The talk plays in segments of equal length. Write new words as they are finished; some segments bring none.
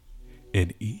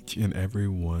In each and every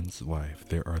one's life,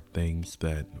 there are things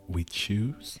that we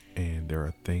choose and there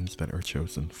are things that are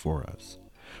chosen for us.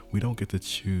 We don't get to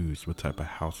choose what type of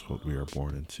household we are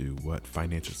born into, what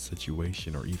financial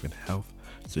situation or even health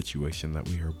situation that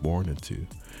we are born into.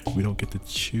 We don't get to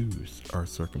choose our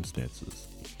circumstances.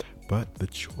 But the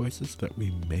choices that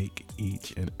we make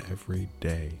each and every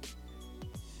day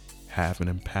have an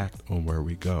impact on where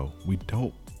we go. We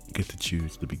don't get to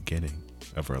choose the beginning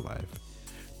of our life,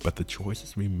 but the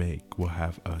choices we make will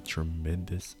have a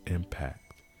tremendous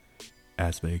impact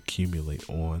as they accumulate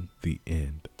on the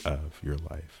end of your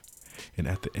life. And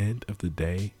at the end of the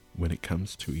day, when it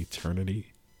comes to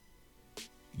eternity,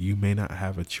 you may not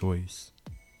have a choice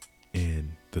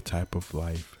in the type of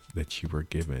life that you were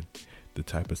given, the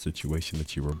type of situation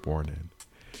that you were born in.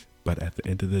 But at the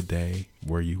end of the day,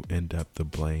 where you end up, the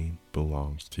blame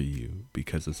belongs to you.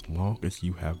 Because as long as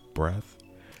you have breath,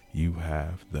 you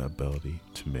have the ability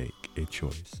to make a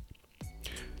choice.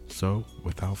 So,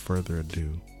 without further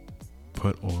ado,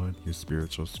 put on your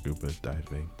spiritual scuba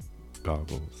diving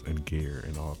goggles and gear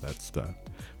and all that stuff.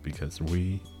 Because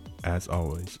we, as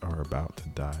always, are about to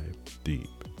dive deep.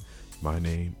 My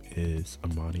name is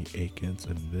Amani Akins,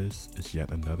 and this is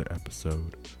yet another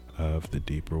episode of the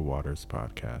Deeper Waters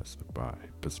podcast by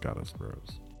Pescados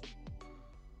Bros.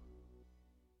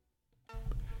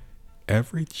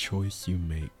 Every choice you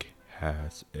make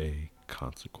has a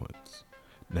consequence.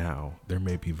 Now, there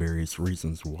may be various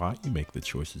reasons why you make the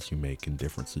choices you make in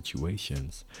different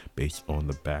situations based on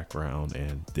the background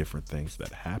and different things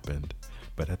that happened.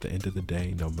 But at the end of the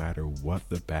day, no matter what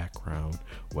the background,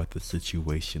 what the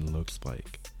situation looks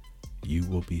like, you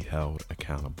will be held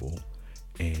accountable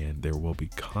and there will be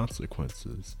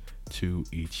consequences to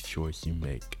each choice you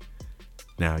make.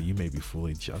 Now, you may be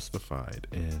fully justified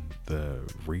in the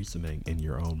reasoning in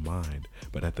your own mind,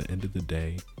 but at the end of the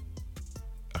day,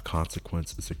 a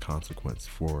consequence is a consequence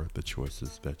for the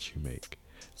choices that you make.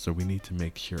 So we need to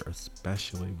make sure,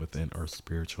 especially within our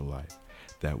spiritual life,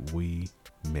 that we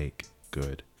make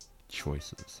good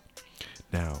choices.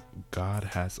 Now, God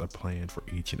has a plan for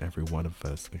each and every one of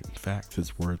us. In fact,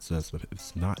 His word says that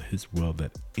it's not His will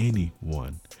that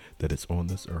anyone that is on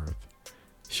this earth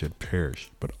should perish,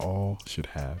 but all should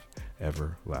have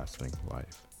everlasting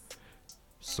life.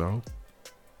 So,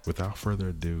 without further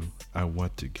ado, I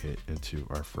want to get into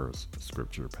our first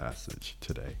scripture passage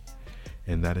today,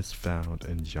 and that is found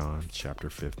in John chapter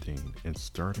 15, and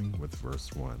starting with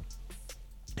verse 1.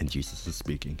 And Jesus is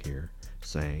speaking here,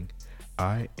 saying,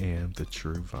 I am the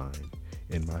true vine,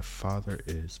 and my Father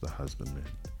is the husbandman.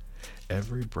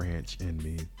 Every branch in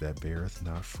me that beareth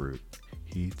not fruit,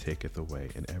 he taketh away,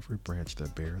 and every branch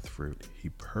that beareth fruit, he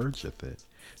purgeth it,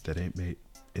 that it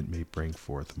may bring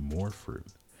forth more fruit.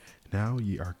 Now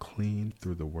ye are clean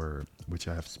through the word which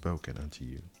I have spoken unto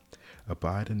you.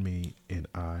 Abide in me, and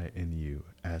I in you,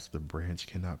 as the branch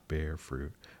cannot bear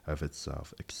fruit of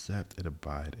itself, except it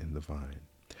abide in the vine.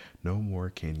 No more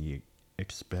can ye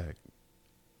expect,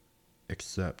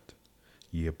 except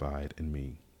ye abide in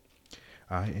me.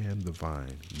 I am the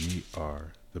vine, ye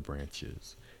are the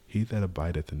branches. He that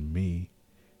abideth in me,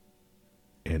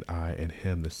 and I in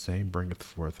him, the same bringeth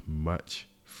forth much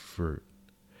fruit.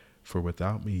 For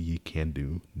without me ye can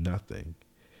do nothing.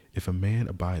 If a man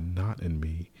abide not in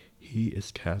me, he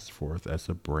is cast forth as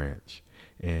a branch,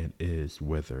 and is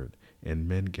withered, and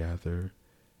men gather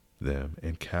them,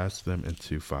 and cast them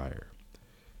into fire,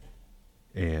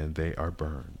 and they are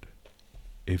burned.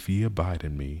 If ye abide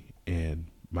in me, and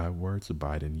my words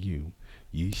abide in you,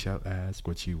 ye shall ask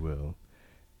what ye will,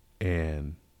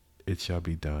 and it shall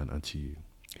be done unto you.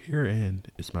 Herein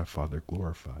is my Father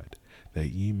glorified, that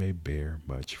ye may bear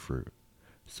much fruit.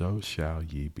 So shall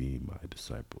ye be my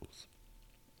disciples.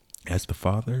 As the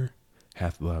Father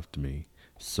hath loved me,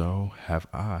 so have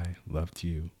I loved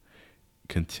you.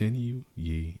 Continue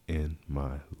ye in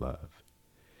my love.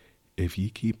 If ye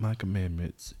keep my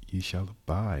commandments, ye shall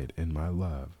abide in my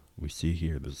love. We see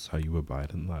here, this is how you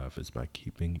abide in love, is by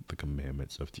keeping the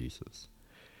commandments of Jesus.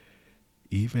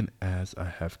 Even as I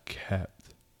have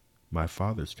kept my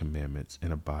Father's commandments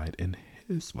and abide in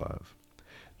his love.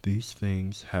 These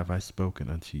things have I spoken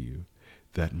unto you,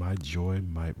 that my joy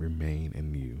might remain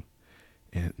in you,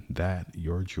 and that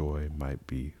your joy might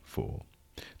be full.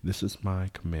 This is my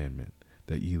commandment,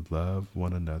 that ye love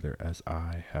one another as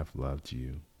I have loved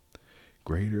you.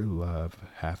 Greater love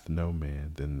hath no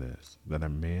man than this, that a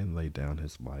man lay down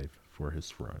his life for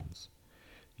his friends.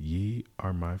 Ye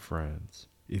are my friends,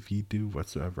 if ye do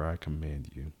whatsoever I command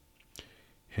you.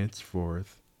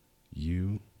 Henceforth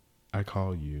I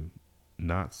call you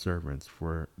not servants,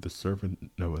 for the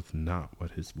servant knoweth not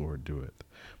what his Lord doeth,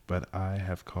 but I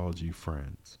have called you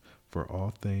friends. For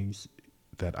all things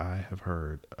that I have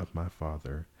heard of my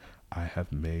Father, I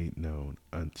have made known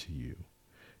unto you.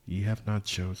 Ye have not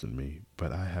chosen me,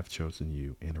 but I have chosen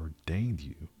you and ordained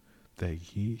you,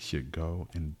 that ye should go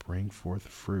and bring forth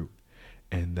fruit,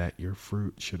 and that your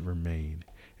fruit should remain.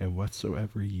 And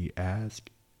whatsoever ye ask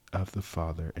of the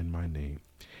Father in my name,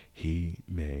 he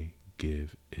may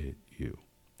give it you.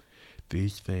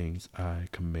 These things I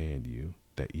command you,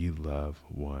 that ye love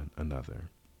one another.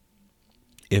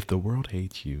 If the world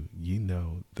hates you, ye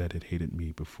know that it hated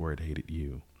me before it hated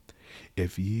you.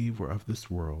 If ye were of this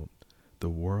world, the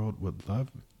world would love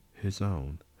his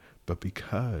own. But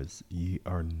because ye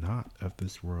are not of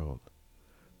this world,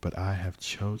 but I have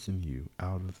chosen you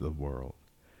out of the world,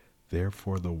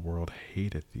 therefore the world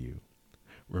hateth you.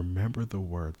 Remember the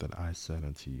word that I said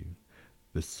unto you.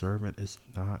 The servant is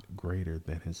not greater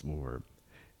than his Lord.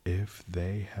 If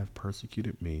they have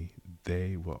persecuted me,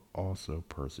 they will also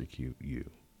persecute you.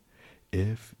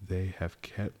 If they have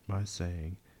kept my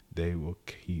saying, they will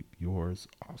keep yours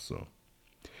also.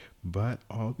 But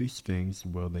all these things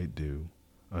will they do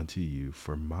unto you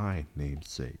for my name's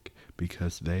sake,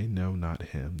 because they know not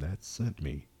him that sent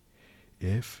me.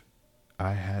 If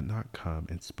I had not come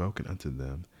and spoken unto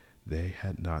them, they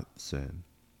had not sinned.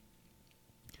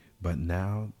 But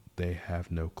now they have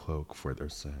no cloak for their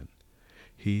sin.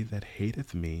 He that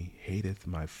hateth me hateth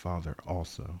my Father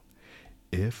also.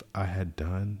 If I had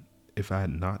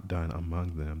not done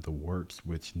among them the works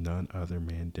which none other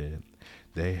man did,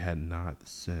 they had not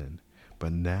sinned.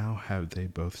 But now have they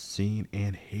both seen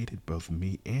and hated both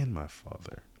me and my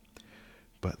Father.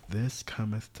 But this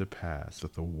cometh to pass,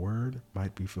 that the word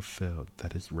might be fulfilled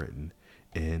that is written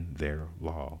in their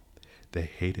law. They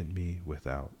hated me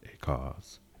without a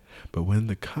cause. But when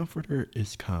the Comforter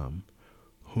is come,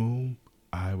 whom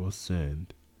I will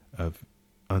send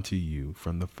unto you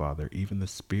from the Father, even the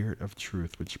Spirit of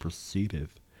truth which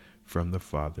proceedeth from the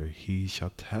Father, he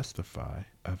shall testify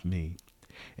of me.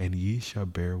 And ye shall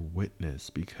bear witness,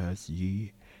 because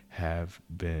ye have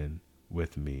been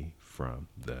with me from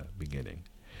the beginning.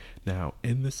 Now,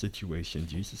 in this situation,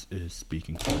 Jesus is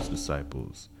speaking to his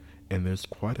disciples, and there's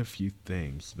quite a few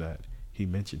things that he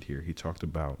mentioned here. He talked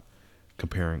about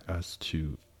comparing us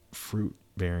to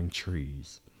fruit-bearing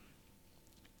trees,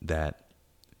 that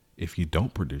if you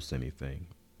don't produce anything,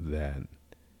 then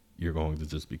you're going to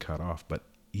just be cut off. But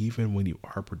even when you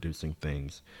are producing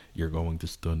things, you're going to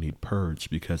still need purge,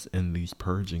 because in these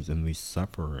purgings and these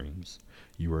sufferings,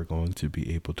 you are going to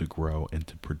be able to grow and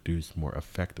to produce more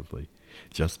effectively.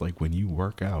 Just like when you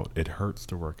work out, it hurts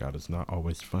to work out. It's not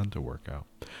always fun to work out,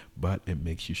 but it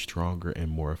makes you stronger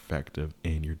and more effective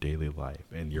in your daily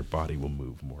life, and your body will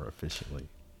move more efficiently.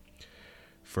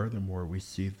 Furthermore, we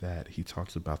see that he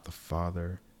talks about the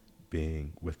Father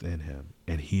being within him,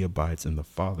 and he abides in the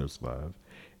Father's love,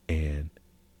 and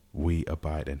we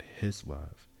abide in his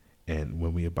love. And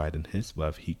when we abide in his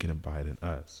love, he can abide in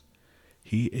us.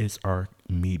 He is our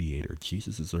mediator.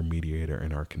 Jesus is our mediator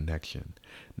and our connection.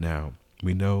 Now,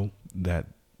 we know that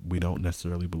we don't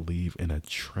necessarily believe in a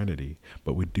Trinity,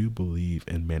 but we do believe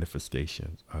in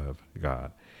manifestations of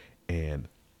God. And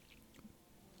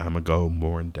I'm going to go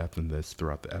more in depth in this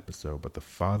throughout the episode, but the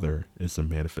Father is a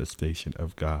manifestation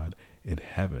of God in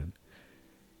heaven.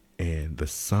 And the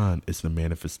Son is the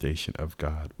manifestation of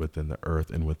God within the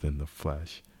earth and within the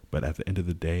flesh. But at the end of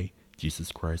the day,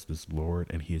 Jesus Christ is Lord,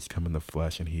 and he has come in the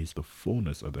flesh, and he is the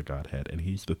fullness of the Godhead, and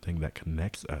he's the thing that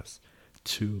connects us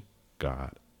to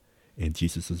God. And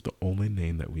Jesus is the only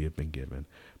name that we have been given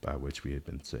by which we have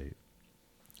been saved.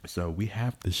 So we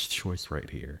have this choice right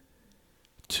here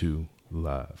to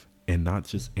love, and not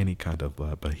just any kind of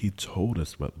love, but he told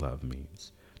us what love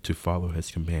means: to follow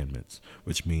his commandments,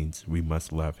 which means we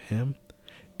must love him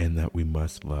and that we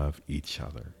must love each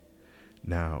other.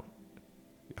 Now,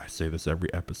 I say this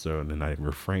every episode, and I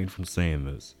refrain from saying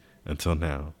this until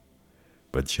now,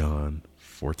 but John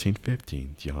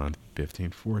 14:15, John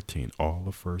 15:14, all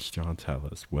of 1 John tell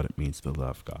us what it means to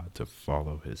love God, to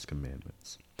follow his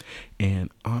commandments. And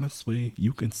honestly,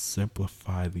 you can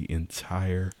simplify the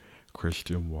entire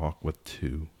Christian walk with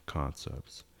two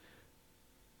concepts.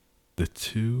 The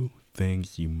two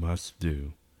things you must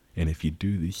do, and if you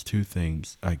do these two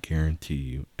things, I guarantee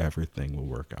you everything will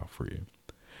work out for you.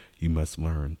 You must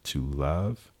learn to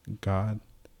love God,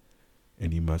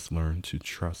 and you must learn to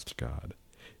trust God.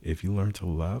 If you learn to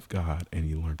love God and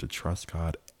you learn to trust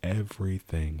God,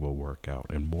 everything will work out,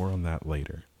 and more on that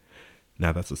later.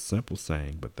 Now, that's a simple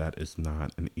saying, but that is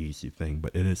not an easy thing,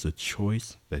 but it is a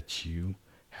choice that you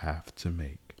have to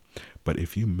make. But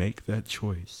if you make that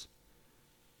choice,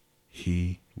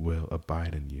 he will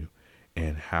abide in you.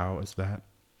 And how is that?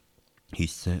 He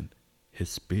sent his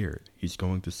spirit. He's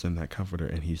going to send that comforter,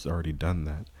 and he's already done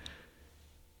that.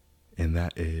 And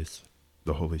that is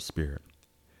the Holy Spirit.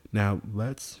 Now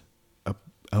let's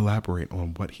elaborate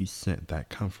on what he sent, that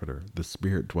comforter, the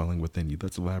spirit dwelling within you.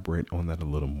 Let's elaborate on that a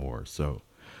little more. So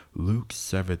Luke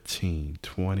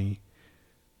 17:20,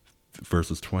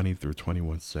 verses 20 through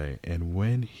 21 say, "And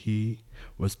when he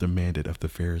was demanded of the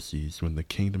Pharisees when the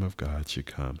kingdom of God should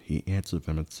come, he answered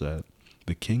them and said,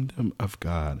 The kingdom of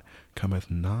God cometh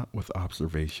not with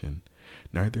observation,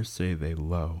 neither say they,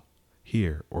 Lo,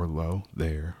 here, or Lo,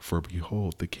 there, for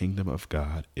behold, the kingdom of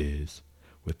God is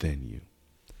within you."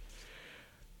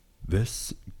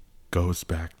 This goes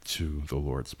back to the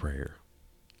Lord's Prayer.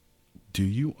 Do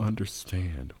you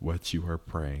understand what you are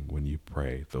praying when you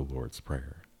pray the Lord's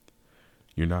Prayer?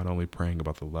 You're not only praying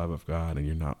about the love of God, and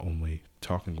you're not only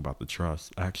talking about the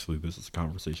trust. Actually, this is a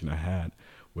conversation I had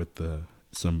with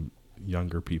some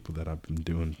younger people that I've been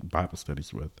doing Bible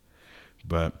studies with.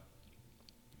 But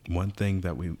one thing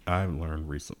that I've learned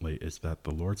recently is that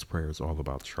the Lord's Prayer is all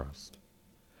about trust.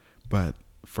 But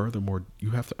furthermore,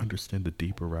 you have to understand the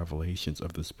deeper revelations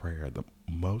of this prayer, the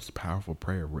most powerful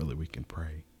prayer really we can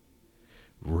pray.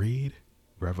 Read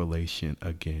Revelation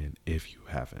again if you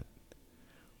haven't.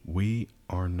 We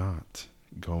are not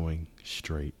going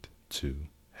straight to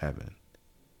heaven.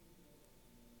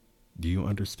 Do you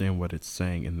understand what it's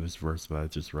saying in this verse that I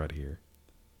just read here?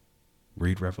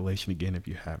 Read Revelation again if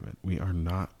you haven't. We are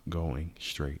not going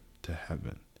straight to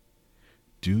heaven.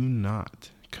 Do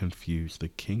not confuse the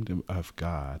kingdom of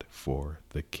God for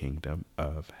the kingdom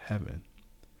of heaven.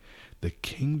 The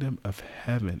kingdom of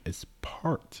heaven is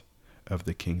part of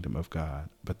the kingdom of God,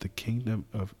 but the kingdom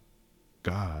of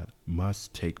God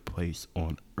must take place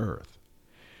on earth.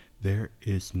 There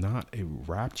is not a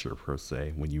rapture per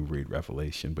se when you read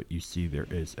Revelation, but you see there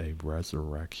is a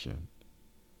resurrection.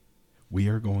 We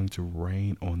are going to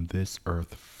reign on this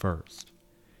earth first.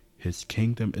 His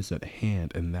kingdom is at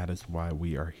hand, and that is why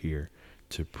we are here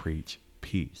to preach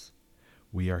peace.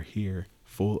 We are here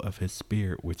full of his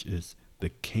spirit, which is the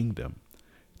kingdom,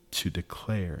 to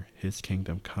declare his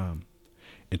kingdom come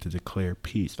and to declare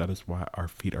peace. That is why our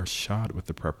feet are shod with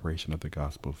the preparation of the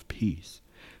gospel of peace.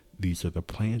 These are the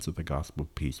plans of the gospel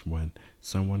of peace. When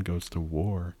someone goes to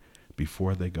war,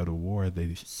 before they go to war,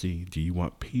 they see, do you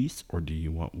want peace or do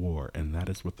you want war? And that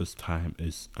is what this time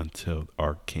is until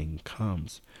our king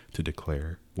comes to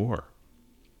declare war.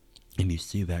 And you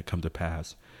see that come to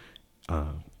pass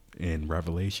in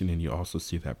Revelation, and you also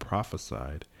see that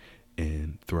prophesied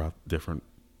throughout different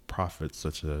prophets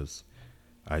such as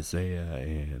Isaiah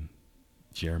and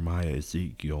Jeremiah,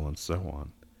 Ezekiel, and so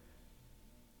on.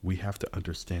 We have to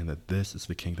understand that this is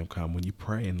the kingdom come. When you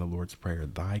pray in the Lord's Prayer,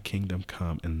 thy kingdom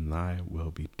come and thy will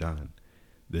be done.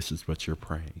 This is what you're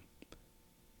praying.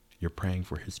 You're praying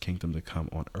for his kingdom to come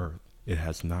on earth. It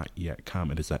has not yet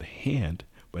come. It is at hand,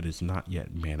 but is not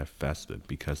yet manifested,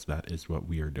 because that is what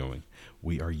we are doing.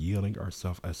 We are yielding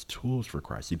ourselves as tools for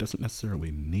Christ. He doesn't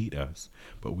necessarily need us,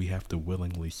 but we have to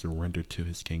willingly surrender to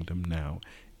his kingdom now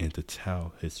and to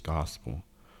tell his gospel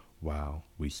while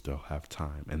we still have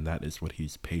time. And that is what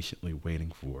he's patiently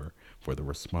waiting for the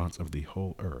response of the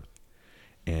whole earth.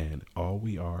 And all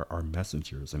we are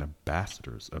messengers and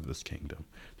ambassadors of this kingdom,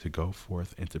 to go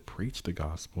forth and to preach the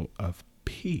gospel of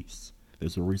peace.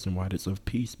 There's a reason why it's of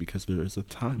peace, because there is a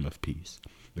time of peace.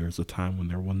 There is a time when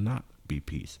there will not be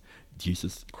peace.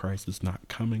 Jesus Christ is not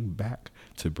coming back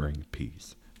to bring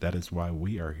peace. That is why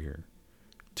we are here,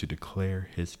 to declare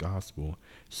his gospel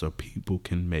so people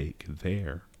can make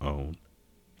their own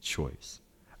choice.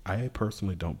 I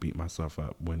personally don't beat myself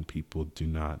up when people do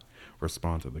not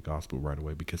respond to the gospel right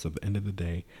away, because at the end of the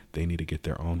day, they need to get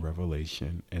their own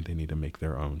revelation and they need to make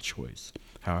their own choice.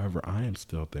 However, I am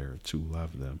still there to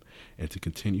love them and to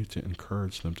continue to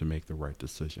encourage them to make the right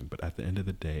decision. But at the end of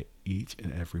the day, each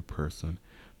and every person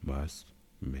must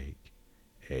make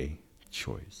a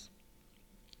choice.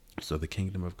 So the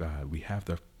kingdom of God, we have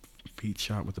the feet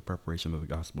shod with the preparation of the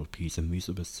gospel of peace, and these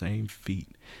are the same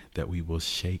feet that we will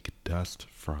shake dust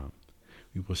from.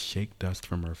 We will shake dust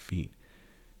from our feet.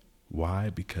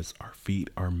 Why? Because our feet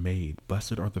are made.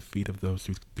 Blessed are the feet of those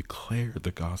who declare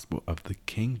the gospel of the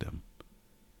kingdom.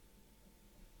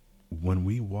 When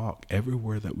we walk,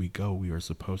 everywhere that we go, we are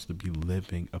supposed to be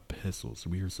living epistles.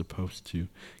 We are supposed to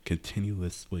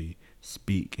continuously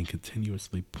speak and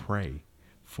continuously pray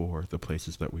for the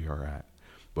places that we are at.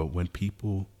 But when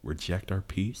people reject our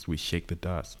peace, we shake the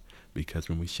dust, because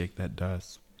when we shake that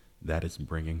dust, that is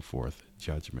bringing forth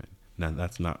judgment. Now,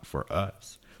 that's not for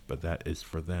us, but that is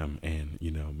for them. And,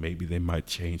 maybe they might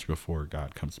change before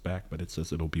God comes back, but it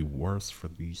says it'll be worse for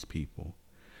these people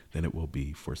than it will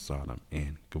be for Sodom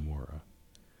and Gomorrah.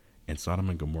 and Sodom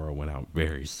and Gomorrah went out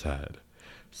very sad.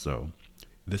 So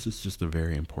this is just a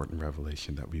very important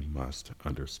revelation that we must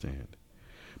understand.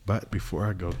 But before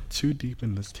I go too deep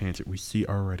in this tangent, we see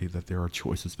already that there are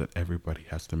choices that everybody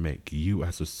has to make. You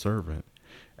as a servant,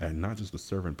 and not just a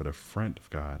servant, but a friend of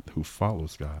God who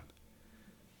follows God,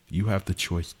 you have the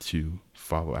choice to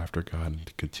follow after God and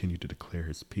to continue to declare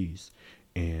his peace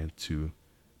and to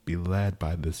be led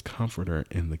by this comforter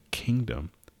in the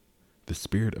kingdom, the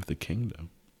spirit of the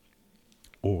kingdom.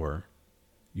 Or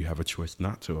you have a choice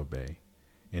not to obey.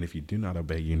 And if you do not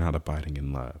obey, you're not abiding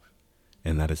in love.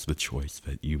 And that is the choice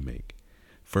that you make.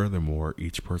 Furthermore,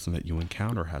 each person that you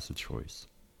encounter has a choice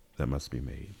that must be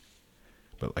made.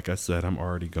 But like I said, I'm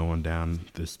already going down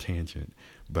this tangent.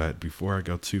 But before I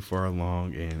go too far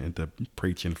along and end up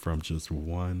preaching from just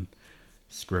one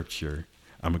scripture,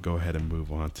 I'm going to go ahead and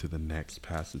move on to the next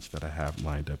passage that I have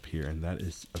lined up here. And that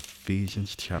is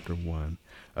Ephesians chapter 1.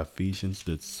 Ephesians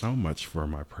did so much for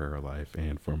my prayer life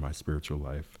and for my spiritual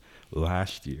life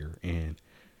last year. And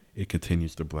it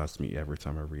continues to bless me every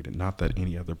time I read it. Not that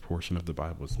any other portion of the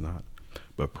Bible is not,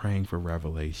 but praying for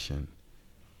revelation.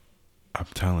 I'm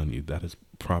telling you, that is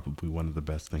probably one of the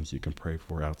best things you can pray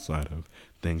for outside of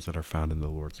things that are found in the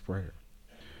Lord's Prayer.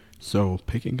 So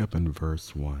picking up in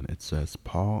verse 1, it says,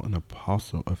 Paul, an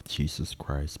apostle of Jesus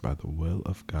Christ by the will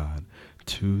of God,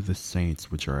 to the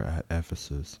saints which are at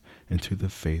Ephesus, and to the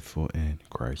faithful in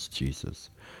Christ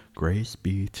Jesus. Grace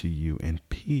be to you and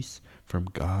peace from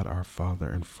God our Father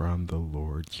and from the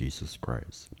Lord Jesus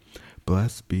Christ.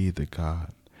 Blessed be the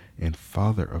God and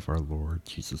Father of our Lord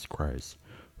Jesus Christ,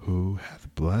 who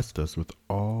hath blessed us with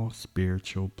all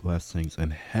spiritual blessings in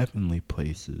heavenly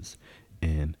places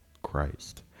in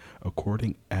Christ,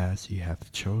 according as he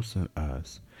hath chosen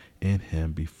us in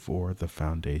him before the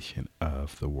foundation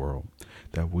of the world,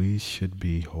 that we should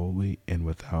be holy and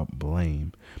without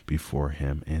blame before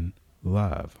him in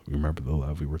love. Remember the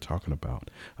love we were talking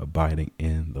about, abiding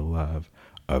in the love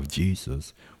of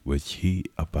Jesus, which he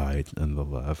abides in the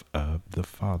love of the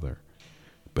Father.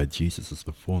 But Jesus is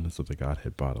the fullness of the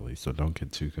Godhead bodily, so don't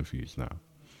get too confused now.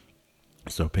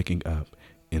 So picking up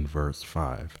in verse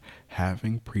 5,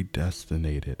 having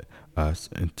predestinated us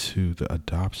into the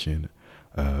adoption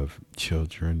of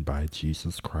children by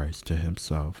Jesus Christ to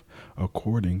himself,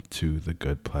 according to the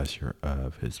good pleasure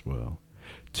of his will,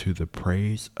 to the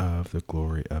praise of the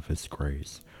glory of his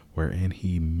grace, wherein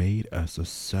he made us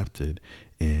accepted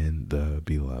in the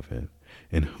beloved,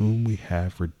 in whom we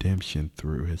have redemption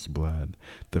through his blood,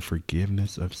 the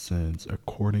forgiveness of sins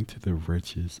according to the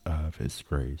riches of his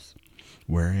grace,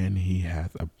 wherein he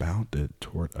hath abounded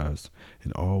toward us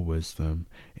in all wisdom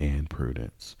and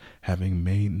prudence, having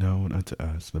made known unto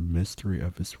us the mystery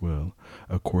of his will,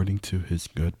 according to his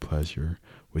good pleasure,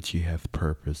 which he hath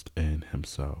purposed in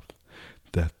himself,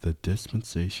 that the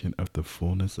dispensation of the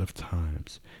fullness of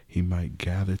times he might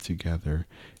gather together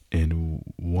in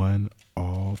one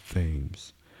all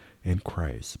things in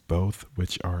Christ, both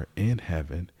which are in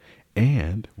heaven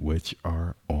and which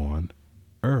are on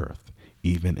earth,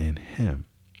 even in him,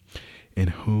 in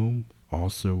whom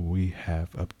also we have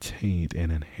obtained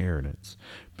an inheritance,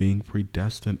 being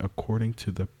predestined according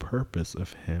to the purpose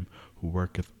of him who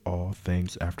worketh all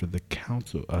things after the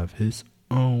counsel of his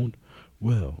own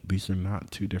will. These are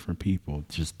not two different people,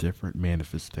 just different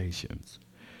manifestations,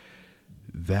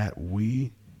 that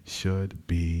we should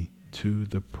be to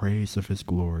the praise of his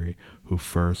glory, who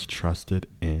first trusted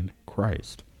in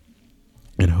Christ,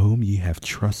 in whom ye have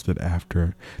trusted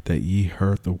after that ye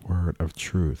heard the word of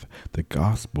truth, the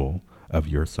gospel of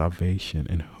your salvation,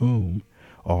 in whom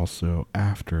also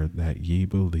after that ye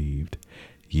believed,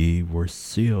 ye were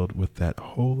sealed with that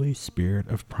Holy Spirit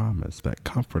of promise, that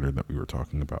comforter that we were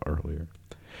talking about earlier,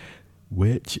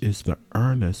 which is the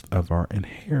earnest of our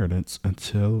inheritance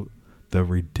until the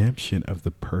redemption of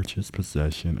the purchased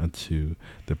possession unto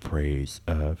the praise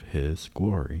of his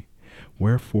glory.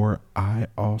 Wherefore I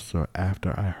also,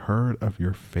 after I heard of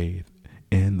your faith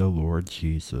in the Lord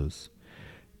Jesus,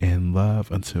 and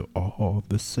love unto all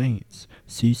the saints,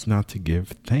 cease not to give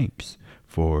thanks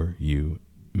for you,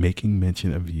 making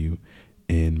mention of you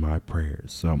in my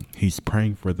prayers. So he's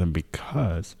praying for them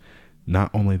because not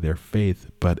only their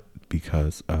faith, but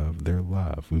because of their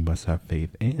love. We must have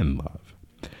faith and love.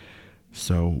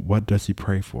 So what does he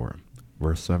pray for?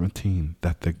 Verse 17,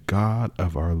 that the God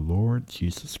of our Lord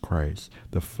Jesus Christ,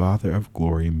 the Father of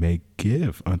glory, may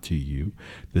give unto you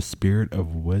the spirit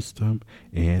of wisdom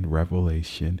and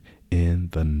revelation in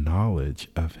the knowledge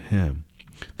of him,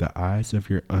 the eyes of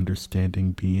your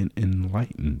understanding being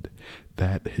enlightened,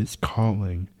 that his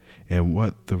calling and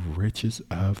what the riches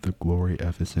of the glory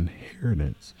of his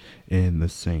inheritance in the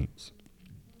saints,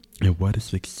 And what is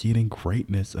the exceeding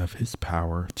greatness of his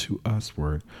power to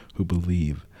usward who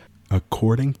believe,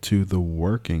 according to the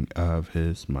working of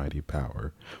his mighty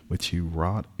power, which he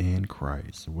wrought in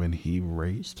Christ, when he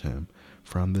raised him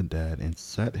from the dead and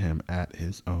set him at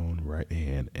his own right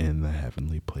hand in the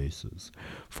heavenly places,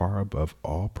 far above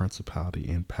all principality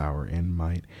and power and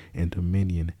might and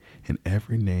dominion, and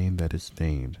every name that is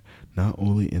named, not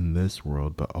only in this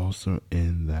world, but also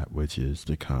in that which is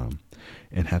to come,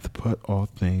 and hath put all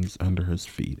things under his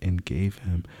feet, and gave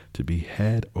him to be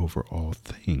head over all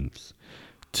things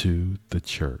to the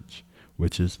church,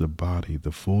 which is the body,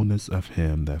 the fullness of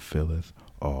him that filleth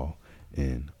all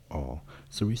in all.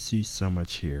 So we see so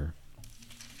much here.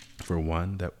 For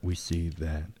one, that we see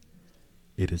that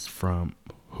it is from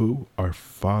who our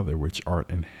Father which art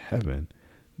in heaven,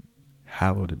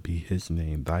 hallowed be his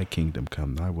name, thy kingdom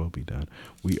come, thy will be done.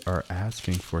 We are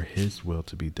asking for his will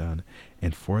to be done.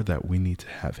 And for that, we need to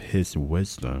have his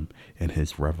wisdom and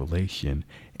his revelation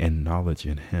and knowledge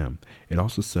in him. It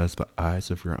also says the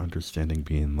eyes of your understanding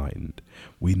be enlightened.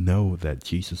 We know that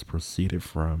Jesus proceeded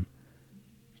from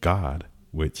God,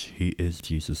 which he is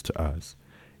Jesus to us.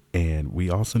 And we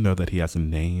also know that he has a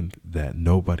name that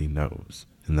nobody knows.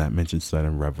 And that mentions that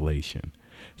in Revelation.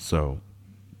 So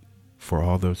for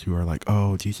all those who are like,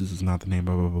 oh, Jesus is not the name,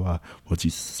 blah, blah, blah. Well,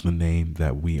 Jesus is the name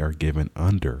that we are given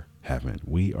under heaven.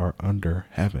 We are under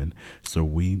heaven, so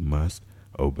we must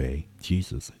obey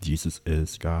Jesus. Jesus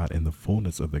is God in the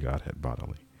fullness of the Godhead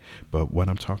bodily. But what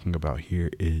I'm talking about here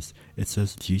is it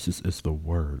says Jesus is the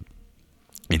Word.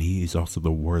 And he is also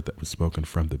the word that was spoken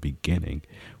from the beginning,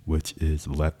 which is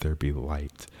let there be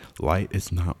light. Light is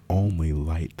not only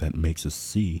light that makes us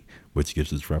see, which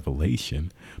gives us revelation,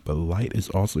 but light is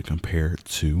also compared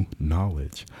to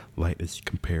knowledge. Light is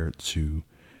compared to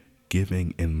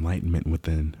giving enlightenment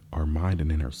within our mind and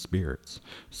in our spirits.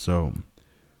 So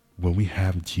when we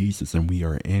have Jesus and we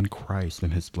are in Christ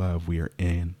and his love, we are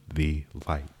in the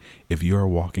light. If you are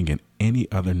walking in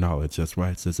any other knowledge, that's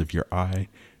why it says if your eye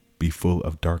be full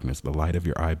of darkness, the light of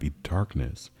your eye be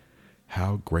darkness.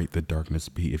 How great the darkness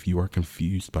be if you are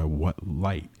confused by what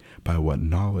light, by what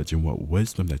knowledge and what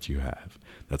wisdom that you have.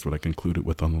 That's what I concluded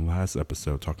with on the last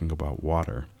episode, talking about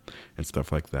water and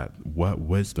stuff like that. What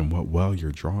wisdom, what well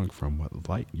you're drawing from, what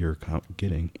light you're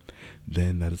getting,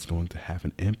 then that is going to have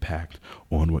an impact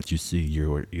on what you see.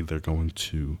 You're either going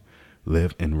to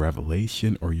live in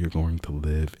revelation or you're going to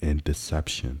live in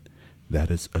deception. That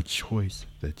is a choice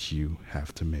that you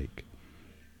have to make.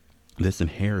 This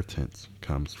inheritance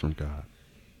comes from God.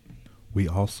 We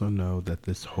also know that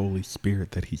this Holy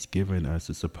Spirit that he's given us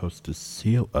is supposed to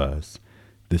seal us.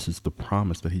 This is the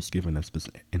promise that he's given us, this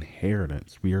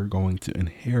inheritance. We are going to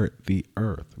inherit the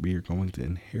earth. We are going to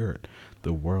inherit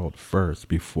the world first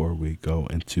before we go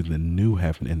into the new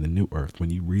heaven and the new earth. When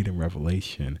you read in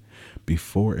Revelation,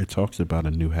 before it talks about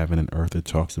a new heaven and earth, it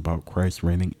talks about Christ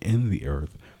reigning in the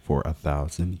earth for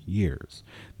 1,000 years.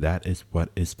 That is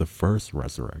what is the first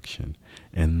resurrection.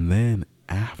 And then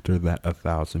after that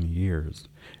 1,000 years,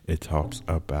 it talks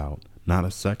about not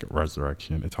a second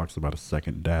resurrection. It talks about a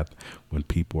second death when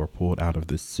people are pulled out of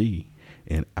the sea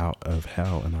and out of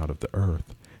hell and out of the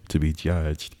earth to be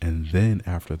judged. And then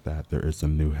after that, there is a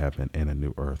new heaven and a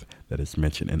new earth that is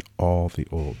mentioned, and all the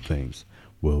old things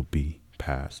will be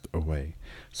passed away.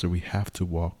 So we have to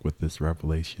walk with this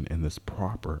revelation and this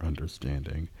proper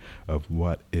understanding of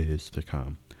what is to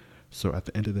come. So at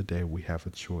the end of the day, we have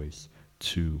a choice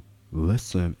to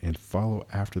listen and follow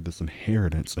after this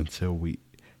inheritance until we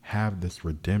have this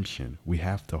redemption. We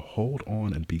have to hold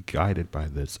on and be guided by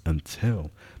this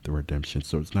until the redemption.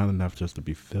 So it's not enough just to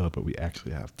be filled, but we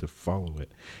actually have to follow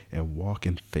it and walk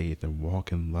in faith and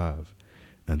walk in love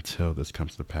until this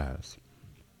comes to pass.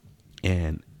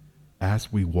 And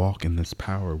as we walk in this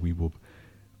power, we will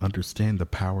understand the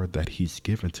power that he's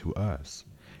given to us,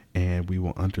 and we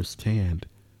will understand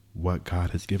what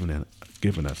God has given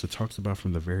us. It talks about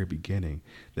from the very beginning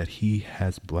that he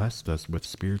has blessed us with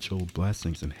spiritual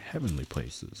blessings in heavenly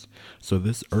places. So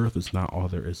this earth is not all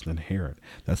there is to inherit.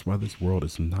 That's why this world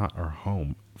is not our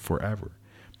home forever.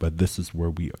 But this is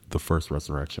where the first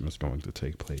resurrection is going to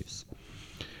take place.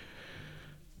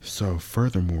 So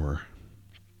furthermore,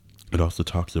 it also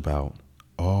talks about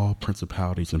all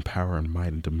principalities and power and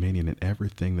might and dominion and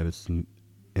everything that is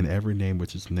in every name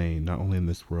which is named, not only in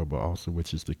this world, but also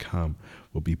which is to come,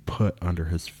 will be put under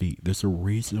his feet. There's a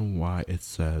reason why it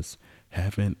says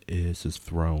heaven is his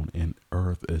throne and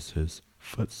earth is his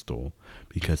footstool,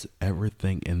 because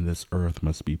everything in this earth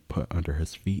must be put under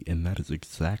his feet. And that is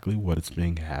exactly what is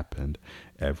being happened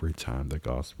every time the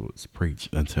gospel is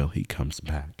preached until he comes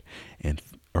back. And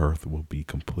earth will be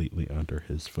completely under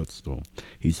his footstool.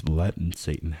 He's letting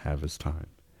Satan have his time.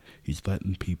 He's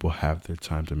letting people have their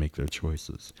time to make their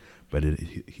choices. But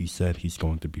he said he's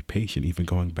going to be patient, even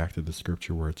going back to the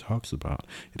scripture where it talks about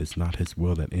it is not his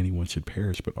will that anyone should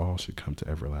perish, but all should come to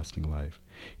everlasting life.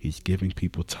 He's giving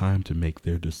people time to make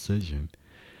their decision.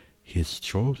 He's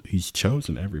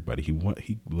chosen everybody.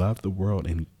 He loved the world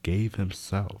and gave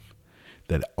himself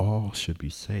that all should be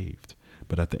saved.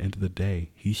 But at the end of the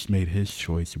day, he's made his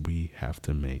choice. We have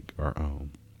to make our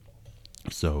own.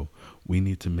 So we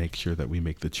need to make sure that we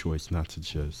make the choice not to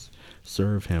just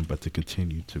serve him, but to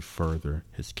continue to further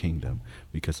his kingdom,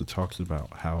 because it talks about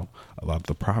how a lot of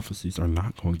the prophecies are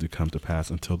not going to come to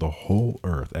pass until the whole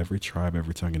earth, every tribe,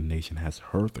 every tongue and nation has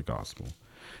heard the gospel.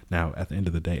 Now, at the end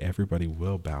of the day, everybody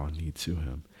will bow and knee to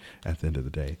him at the end of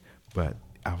the day. But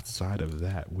outside of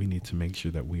that, we need to make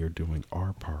sure that we are doing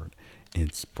our part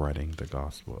in spreading the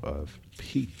gospel of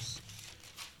peace,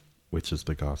 which is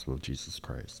the gospel of Jesus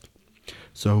Christ.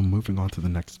 So moving on to the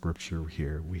next scripture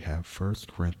here, we have 1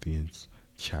 Corinthians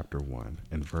chapter 1.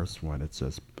 In verse 1, it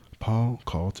says, Paul,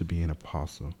 called to be an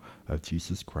apostle of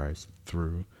Jesus Christ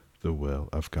through the will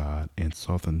of God, and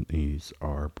Sosthenes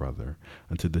our brother,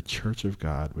 unto the church of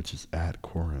God which is at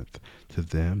Corinth, to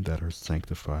them that are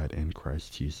sanctified in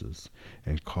Christ Jesus,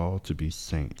 and called to be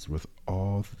saints, with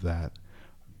all that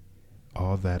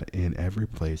in every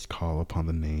place call upon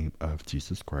the name of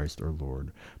Jesus Christ our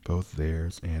Lord, both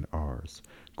theirs and ours.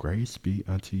 Grace be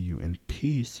unto you and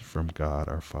peace from God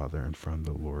our Father and from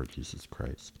the Lord Jesus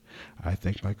Christ. I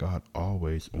thank my God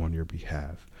always on your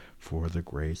behalf for the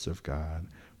grace of God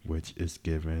which is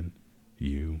given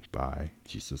you by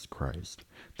Jesus Christ,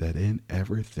 that in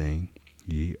everything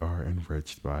ye are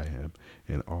enriched by him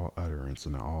in all utterance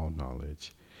and all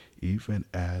knowledge, even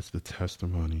as the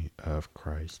testimony of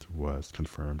Christ was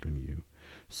confirmed in you,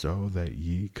 so that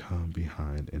ye come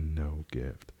behind in no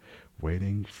gift,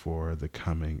 waiting for the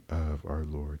coming of our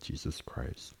Lord Jesus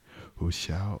Christ, who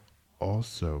shall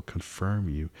also confirm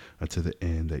you unto the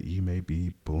end, that ye may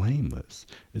be blameless.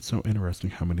 It's so interesting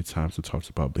how many times it talks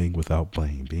about being without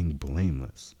blame, being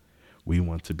blameless. We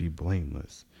want to be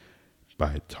blameless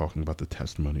by talking about the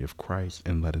testimony of Christ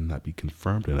and letting that be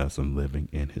confirmed in us and living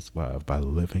in his love. By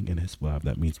living in his love,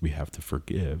 that means we have to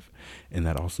forgive. And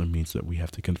that also means that we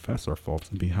have to confess our faults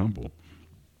and be humble.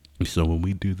 So when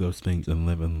we do those things and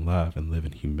live in love and live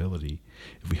in humility,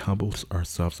 if we humble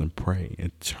ourselves and pray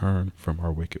and turn from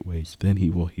our wicked ways, then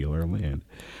he will heal our land.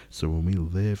 So when we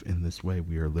live in this way,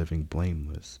 we are living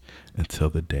blameless until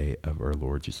the day of our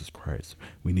Lord Jesus Christ.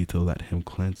 We need to let him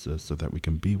cleanse us so that we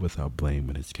can be without blame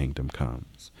when his kingdom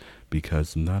comes,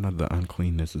 because none of the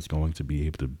uncleanness is going to be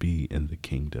able to be in the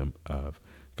kingdom of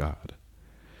God.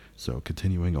 So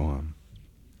continuing on.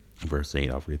 Verse 8,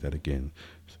 I'll read that again.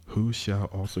 Who shall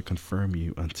also confirm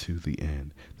you unto the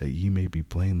end, that ye may be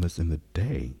blameless in the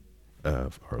day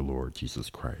of our Lord Jesus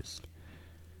Christ.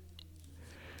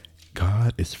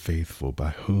 God is faithful, by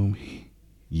whom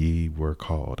ye were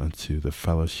called unto the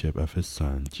fellowship of his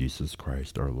Son, Jesus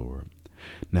Christ our Lord.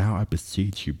 Now I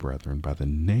beseech you, brethren, by the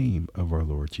name of our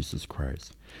Lord Jesus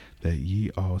Christ, that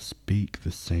ye all speak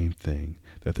the same thing,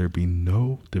 that there be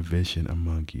no division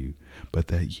among you, but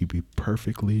that ye be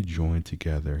perfectly joined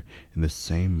together in the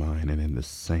same mind and in the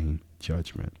same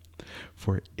judgment.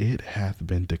 For it hath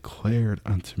been declared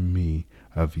unto me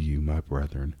of you, my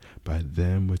brethren, by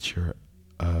them which are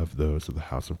of those of the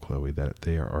house of Chloe, that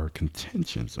there are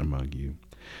contentions among you.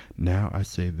 Now I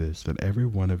say this, that every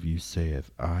one of you saith,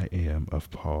 I am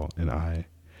of Paul, and I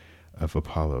of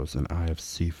Apollos, and I of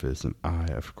Cephas, and I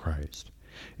of Christ.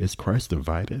 Is Christ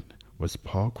divided? Was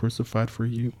Paul crucified for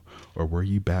you? Or were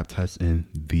you baptized in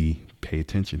pay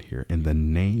attention here, in the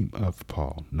name of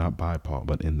Paul, not by Paul,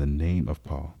 but in the name of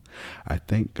Paul? I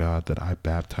thank God that I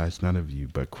baptized none of you,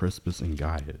 but Crispus and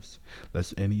Gaius,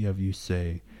 lest any of you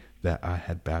say that I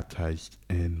had baptized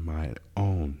in my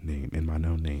own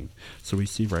name, So we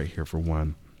see right here, for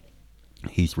one,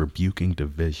 he's rebuking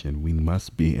division. We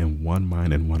must be in one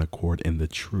mind and one accord in the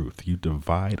truth. You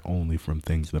divide only from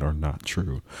things that are not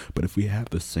true. But if we have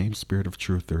the same spirit of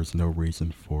truth, there is no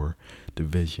reason for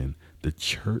division. The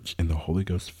church and the Holy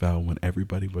Ghost fell when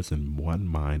everybody was in one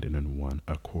mind and in one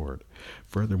accord.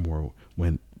 Furthermore,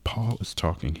 when Paul is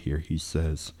talking here, he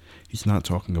says he's not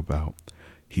talking about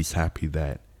he's happy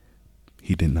that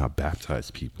he did not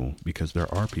baptize people, because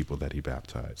there are people that he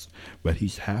baptized, but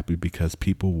he's happy because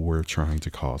people were trying to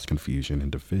cause confusion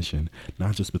and division,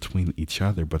 not just between each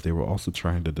other, but they were also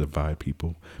trying to divide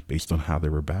people based on how they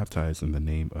were baptized in the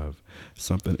name of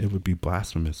something. It would be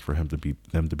blasphemous for them to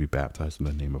be baptized in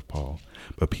the name of Paul,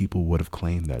 but people would have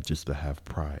claimed that just to have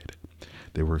pride.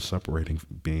 They were separating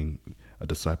being a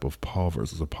disciple of Paul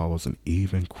versus Apollos, and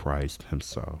even Christ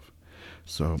himself.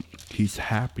 So he's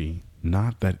happy,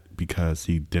 not that because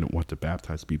he didn't want to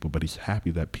baptize people, but he's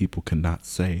happy that people cannot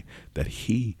say that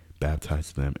he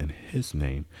baptized them in his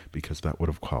name, because that would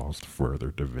have caused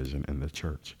further division in the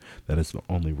church. That is the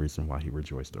only reason why he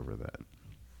rejoiced over that.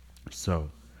 So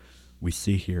we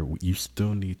see here, you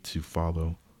still need to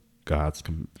follow God's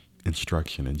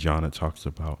instruction. In John, it talks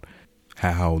about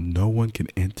how no one can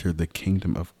enter the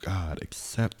kingdom of God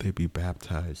except they be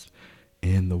baptized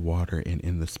in the water and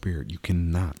in the Spirit. You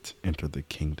cannot enter the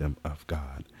kingdom of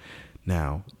God.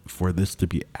 Now, for this to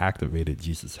be activated,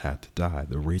 Jesus had to die.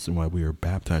 The reason why we are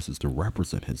baptized is to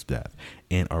represent his death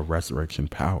and our resurrection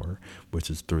power,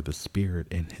 which is through the Spirit,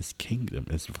 and his kingdom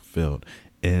is fulfilled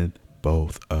in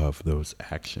both of those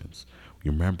actions.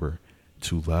 Remember,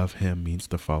 to love him means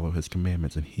to follow his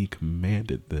commandments, and he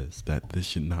commanded this, that this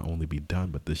should not only be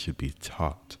done, but this should be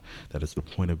taught. That is the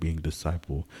point of being a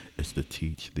disciple, is to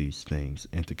teach these things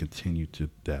and to continue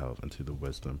to delve into the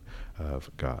wisdom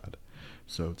of God.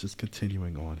 So just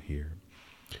continuing on here,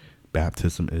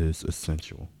 baptism is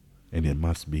essential, and it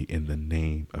must be in the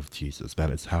name of Jesus.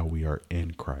 That is how we are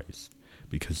in Christ,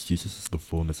 because Jesus is the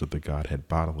fullness of the Godhead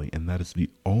bodily, and that is the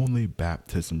only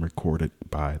baptism recorded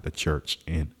by the church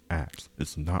in Acts.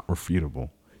 It's not refutable.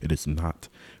 It is not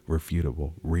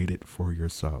refutable. Read it for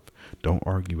yourself. Don't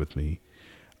argue with me.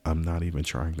 I'm not even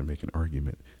trying to make an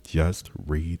argument. Just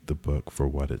read the book for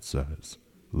what it says.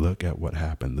 Look at what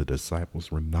happened. The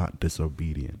disciples were not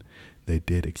disobedient. They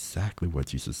did exactly what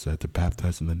Jesus said, to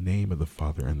baptize in the name of the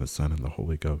Father and the Son and the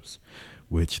Holy Ghost,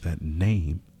 which that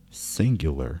name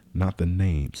singular, not the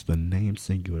names. The name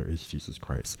singular is Jesus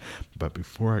Christ. But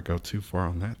before I go too far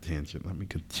on that tangent, let me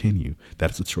continue.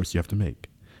 That is a choice you have to make.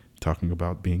 Talking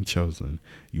about being chosen.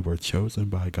 You are chosen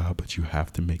by God, but you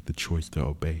have to make the choice to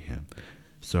obey him.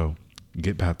 So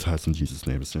get baptized in Jesus'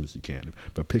 name as soon as you can.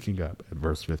 But picking up at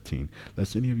verse 15,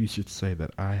 lest any of you should say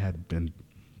that I had been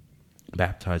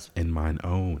baptized in mine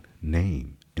own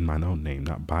name,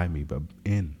 not by me, but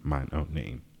in mine own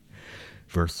name.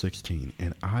 Verse 16,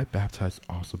 and I baptized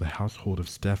also the household of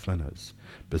Stephanas.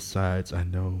 Besides, I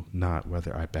know not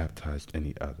whether I baptized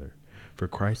any other. For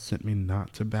Christ sent me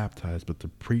not to baptize, but to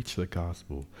preach the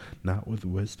gospel, not with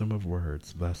wisdom of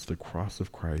words, lest the cross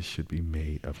of Christ should be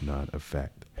made of none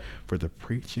effect. For the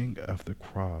preaching of the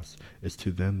cross is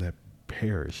to them that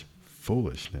perish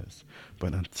foolishness,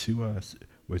 but unto us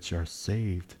which are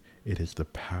saved it is the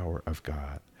power of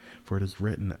God. For it is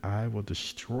written, I will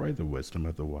destroy the wisdom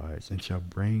of the wise, and shall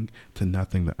bring to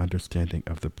nothing the understanding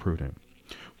of the prudent.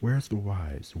 Where is the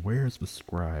wise? Where is the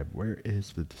scribe? Where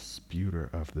is the disputer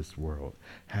of this world?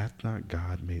 Hath not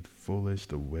God made foolish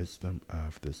the wisdom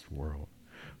of this world?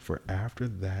 For after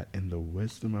that, in the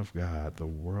wisdom of God, the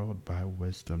world by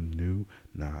wisdom knew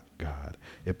not God.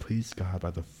 It pleased God by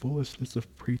the foolishness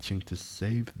of preaching to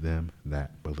save them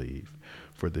that believe.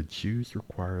 For the Jews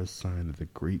require a sign, and the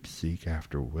Greeks seek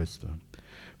after wisdom.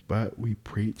 But we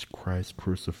preach Christ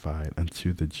crucified,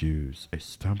 unto the Jews a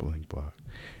stumbling block,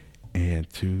 and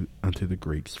unto the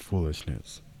Greeks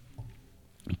foolishness.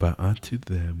 But unto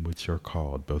them which are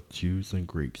called, both Jews and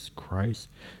Greeks, Christ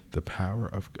the power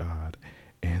of God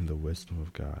and the wisdom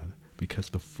of God. Because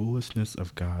the foolishness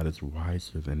of God is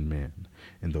wiser than men,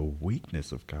 and the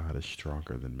weakness of God is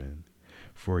stronger than men.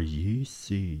 For ye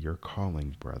see your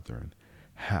calling, brethren,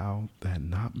 how that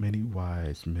not many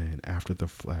wise men after the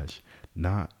flesh,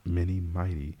 not many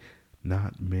mighty,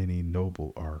 not many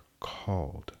noble are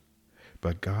called.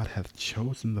 But God hath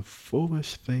chosen the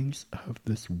foolish things of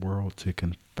this world to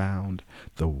confound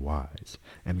the wise.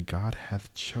 And God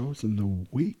hath chosen the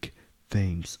weak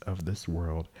things of this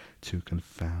world to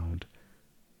confound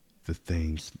the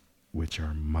things which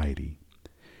are mighty.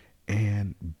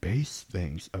 And base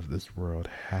things of this world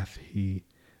hath he,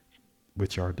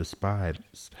 which are despised,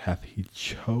 hath he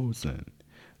chosen.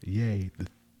 Yea,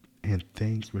 and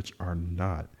things which are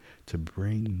not, to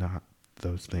bring not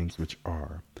those things which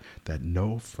are, that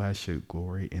no flesh should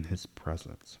glory in his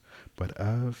presence. But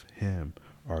of him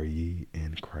are ye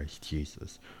in Christ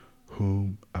Jesus,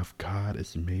 whom of God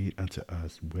is made unto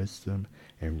us wisdom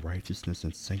and righteousness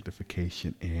and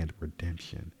sanctification and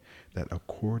redemption, that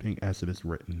according as it is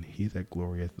written, he that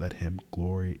glorieth, let him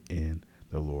glory in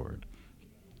the Lord.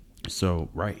 So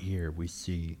right here we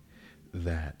see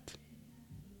that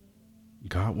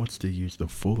God wants to use the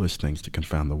foolish things to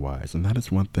confound the wise. And that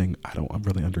is one thing I don't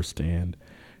really understand,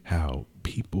 how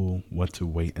people want to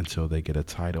wait until they get a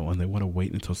title, and they want to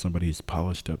wait until somebody is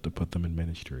polished up to put them in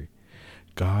ministry.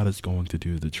 God is going to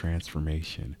do the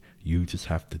transformation. You just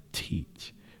have to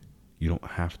teach. You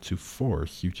don't have to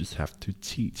force, you just have to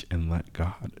teach and let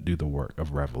God do the work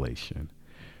of revelation.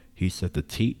 He said to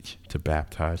teach, to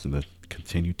baptize, and to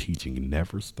continue teaching.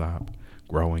 Never stop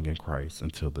growing in Christ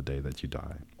until the day that you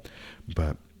die.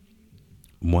 But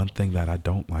one thing that I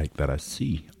don't like, that I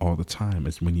see all the time,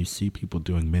 is when you see people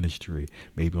doing ministry,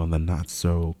 maybe on the not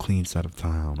so clean side of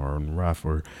town or in rough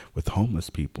or with homeless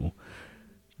people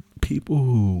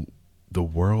who the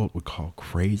world would call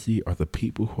crazy are the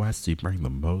people who actually bring the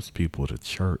most people to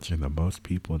church and the most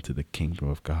people into the kingdom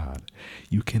of God.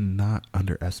 You cannot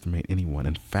underestimate anyone.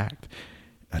 In fact,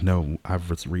 I know I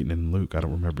was reading in Luke, I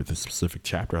don't remember the specific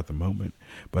chapter at the moment,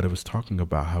 but it was talking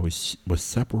about how he was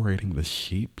separating the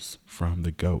sheep from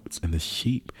the goats. And the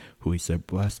sheep, who he said,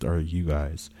 blessed are you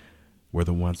guys, were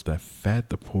the ones that fed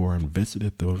the poor and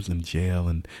visited those in jail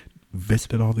and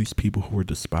visited all these people who were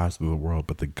despised of the world.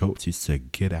 But the goats, he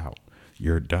said, get out.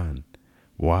 You're done.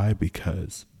 Why?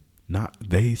 Because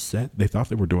they thought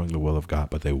they were doing the will of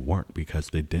God, but they weren't, because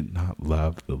they did not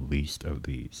love the least of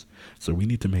these. So we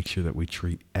need to make sure that we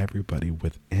treat everybody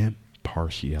with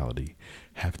impartiality,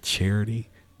 have charity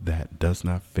that does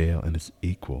not fail and is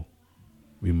equal.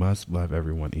 We must love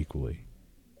everyone equally.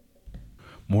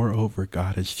 Moreover,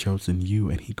 God has chosen you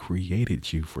and he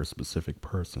created you for a specific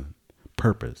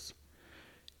purpose.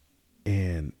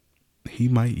 And he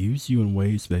might use you in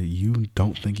ways that you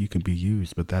don't think you can be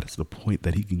used, but that is the point,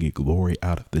 that he can get glory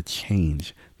out of the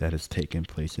change that has taken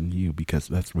place in you, because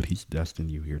that's what he's destined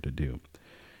you here to do.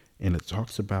 And it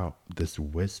talks about this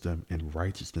wisdom and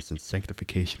righteousness and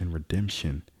sanctification and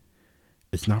redemption.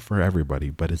 It's not for everybody,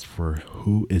 but it's for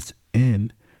who is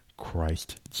in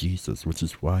Christ Jesus, which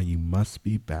is why you must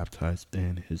be baptized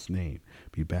in his name.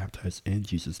 Be baptized in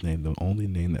Jesus' name, the only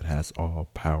name that has all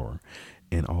power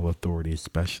and all authority,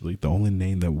 especially the only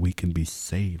name that we can be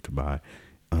saved by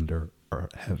under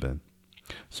heaven.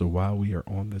 So while we are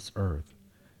on this earth,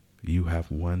 you have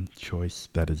one choice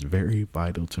that is very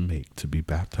vital to make: to be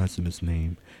baptized in his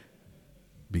name,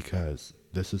 because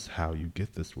this is how you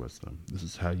get this wisdom. This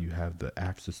is how you have the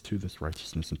access to this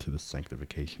righteousness and to this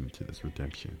sanctification and to this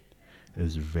redemption. It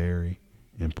is very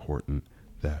important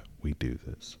that we do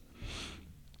this.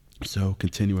 So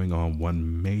continuing on,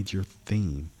 one major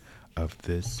theme of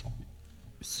this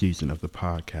season of the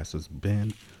podcast has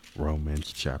been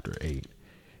Romans chapter 8,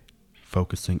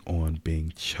 focusing on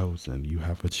being chosen. You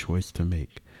have a choice to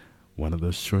make. One of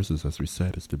those choices, as we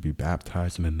said, is to be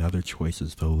baptized, and another choice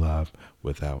is to love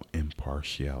without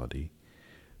impartiality.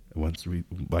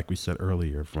 Like we said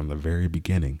earlier, from the very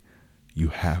beginning, you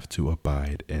have to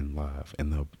abide in love,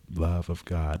 and the love of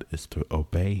God is to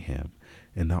obey him,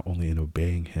 and not only in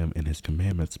obeying him and his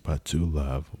commandments, but to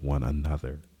love one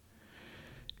another.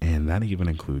 And that even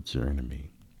includes your enemy.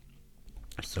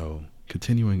 So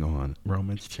continuing on,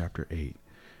 Romans chapter 8,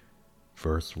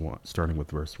 verse 1, starting with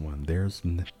verse 1, there's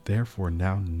therefore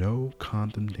now no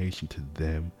condemnation to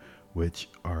them which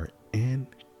are in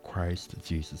Christ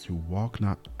Jesus, who walk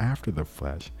not after the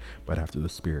flesh, but after the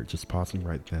Spirit. Just pausing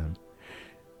right then.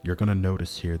 You're going to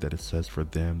notice here that it says for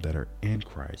them that are in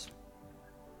Christ.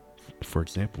 For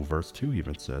example, verse 2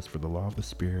 even says, for the law of the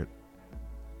Spirit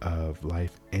of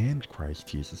life in Christ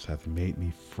Jesus hath made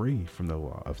me free from the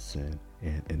law of sin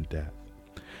and in death.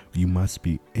 You must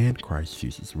be in Christ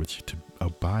Jesus, which to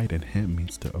abide in him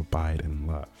means to abide in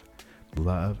love.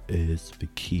 Love is the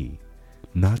key.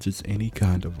 Not just any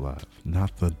kind of love,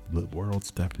 not the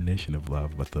world's definition of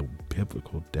love, but the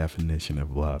biblical definition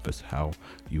of love is how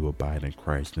you abide in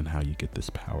Christ and how you get this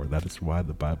power. That is why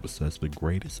the Bible says the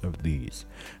greatest of these,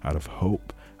 out of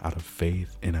hope, out of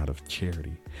faith, and out of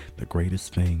charity, the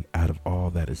greatest thing out of all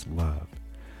that is love.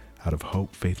 Out of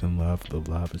hope, faith, and love, the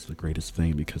love is the greatest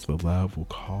thing, because the love will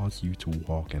cause you to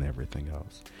walk in everything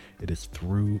else. It is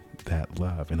through that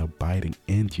love and abiding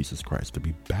in Jesus Christ, to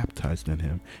be baptized in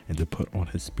him and to put on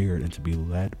his Spirit and to be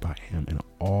led by him in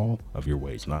all of your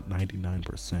ways, not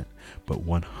 99%, but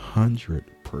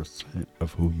 100%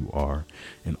 of who you are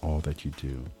in all that you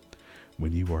do.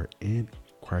 When you are in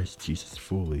Christ Jesus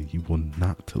fully, you will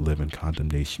not live in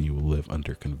condemnation, you will live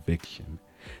under conviction.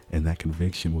 And that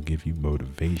conviction will give you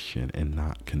motivation and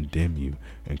not condemn you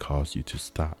and cause you to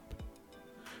stop.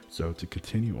 So to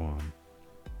continue on,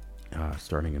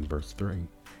 starting in verse 3,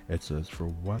 it says, for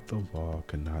what the law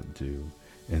could not do,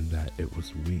 in that it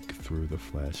was weak through the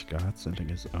flesh, God sending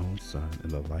his own Son in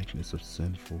the likeness of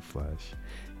sinful flesh,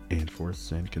 and for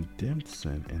sin condemned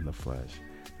sin in the flesh,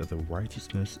 that the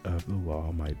righteousness of the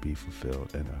law might be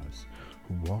fulfilled in us,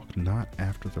 who walk not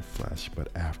after the flesh, but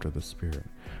after the Spirit.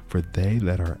 For they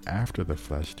that are after the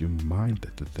flesh do mind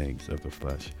the things of the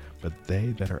flesh, but they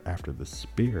that are after the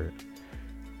Spirit,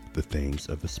 the things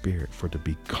of the Spirit. For to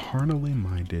be carnally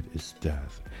minded is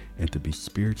death, and to be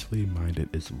spiritually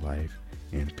minded is life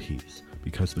and peace.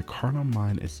 Because the carnal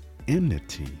mind is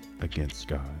enmity against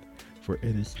God, for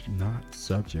it is not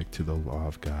subject to the law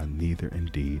of God, neither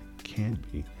indeed can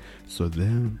be. So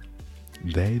then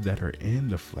they that are in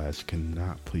the flesh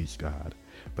cannot please God.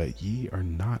 But ye are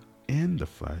not in the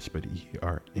flesh, but ye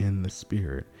are in the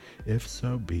Spirit, if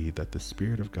so be that the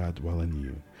Spirit of God dwell in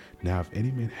you. Now if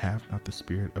any man have not the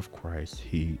Spirit of Christ,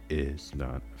 he is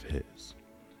none of his.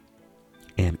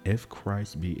 And if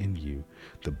Christ be in you,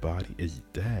 the body is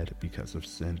dead because of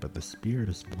sin, but the Spirit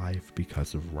is life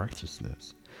because of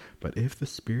righteousness. But if the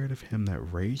Spirit of him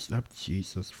that raised up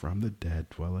Jesus from the dead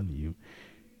dwell in you,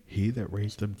 he that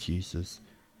raised up Jesus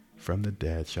from the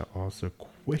dead shall also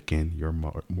quicken your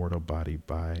mortal body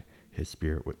by his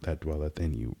Spirit that dwelleth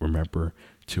in you. Remember,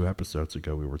 2 episodes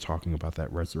ago, we were talking about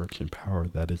that resurrection power.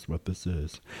 That is what this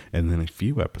is. And then a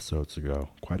few episodes ago,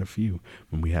 quite a few,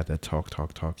 when we had that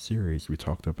Talk series, we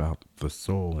talked about the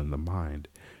soul and the mind.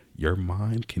 Your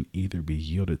mind can either be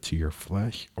yielded to your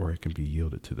flesh or it can be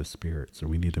yielded to the Spirit. So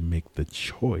we need to make the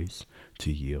choice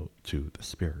to yield to the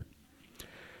Spirit.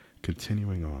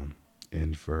 Continuing on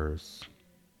in verse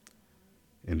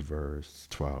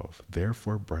 12,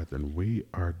 therefore, brethren, we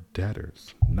are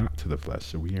debtors, not to the flesh.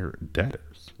 So we are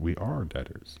debtors. We are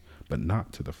debtors, but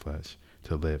not to the flesh,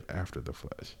 to live after the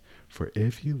flesh. For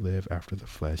if you live after the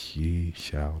flesh, ye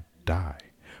shall die.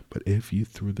 But if you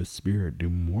through the Spirit do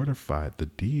mortify the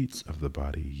deeds of the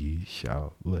body, ye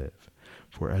shall live.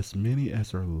 For as many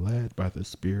as are led by the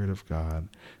Spirit of God,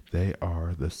 they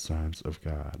are the sons of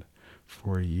God.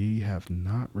 For ye have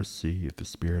not received the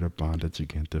spirit of bondage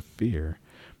again to fear,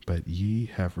 but ye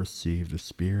have received the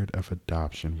Spirit of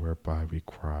adoption, whereby we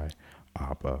cry,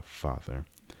 Abba, Father.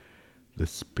 The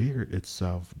Spirit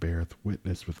itself beareth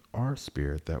witness with our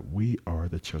spirit that we are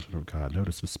the children of God.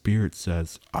 Notice the Spirit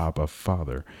says, Abba,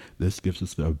 Father. This gives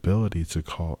us the ability to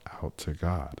call out to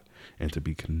God and to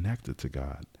be connected to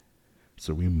God.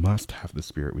 So we must have the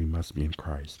Spirit. We must be in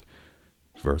Christ.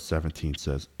 Verse 17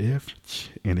 says, if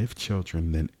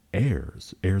children, then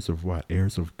heirs. Heirs of what?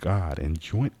 Heirs of God, and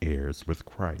joint heirs with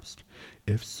Christ.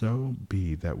 If so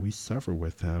be that we suffer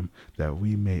with him, that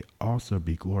we may also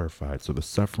be glorified. So the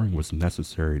suffering was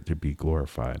necessary to be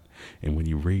glorified. And when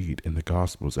you read in the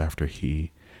Gospels, after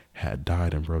he had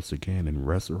died and rose again and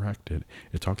resurrected,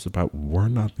 it talks about, were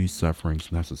not these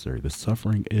sufferings necessary? The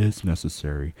suffering is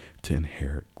necessary to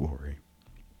inherit glory.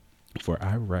 For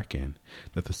I reckon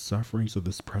that the sufferings of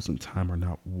this present time are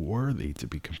not worthy to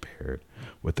be compared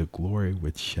with the glory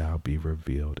which shall be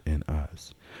revealed in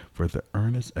us. For the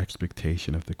earnest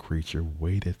expectation of the creature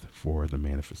waiteth for the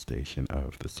manifestation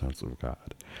of the sons of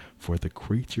God. For the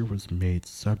creature was made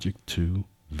subject to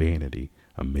vanity,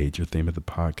 a major theme of the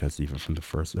podcast, even from the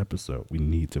first episode. We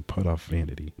need to put off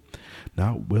vanity,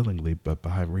 not willingly, but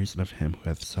by reason of him who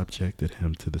hath subjected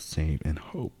him to the same in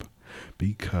hope.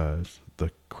 Because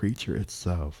the creature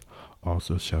itself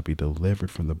also shall be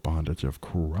delivered from the bondage of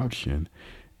corruption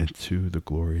into the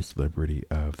glorious liberty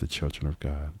of the children of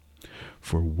God.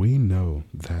 For we know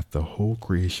that the whole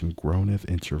creation groaneth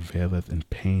and travaileth in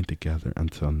pain together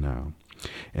until now.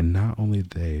 And not only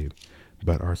they,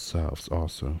 but ourselves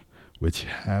also, which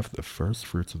have the first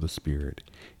fruits of the Spirit,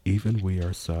 even we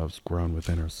ourselves groan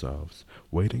within ourselves,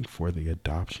 waiting for the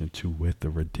adoption, to wit, the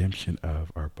redemption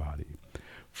of our body.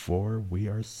 For we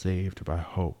are saved by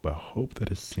hope, but hope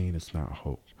that is seen is not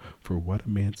hope. For what a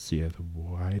man seeth,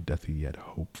 why doth he yet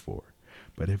hope for?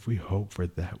 But if we hope for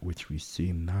that which we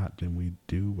see not, then we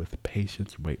do with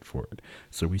patience wait for it.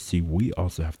 So we see we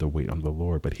also have to wait on the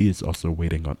Lord, but he is also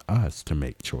waiting on us to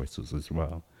make choices as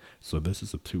well. So this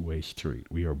is a two-way street.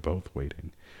 We are both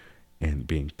waiting and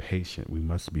being patient. We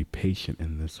must be patient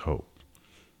in this hope.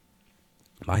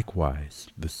 Likewise,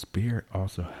 the Spirit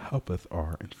also helpeth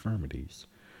our infirmities.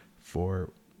 For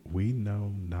we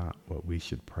know not what we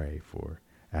should pray for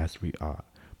as we ought,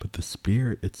 but the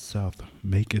Spirit itself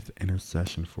maketh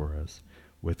intercession for us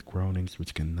with groanings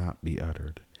which cannot be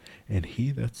uttered. And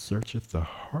he that searcheth the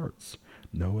hearts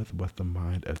knoweth what the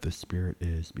mind of the Spirit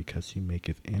is, because he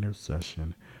maketh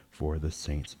intercession for the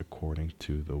saints according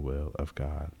to the will of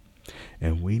God.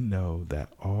 And we know that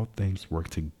all things work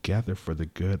together for the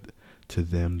good to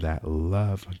them that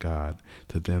love God,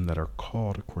 to them that are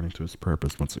called according to his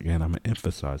purpose. Once again, I'm going to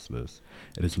emphasize this.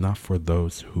 It is not for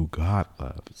those who God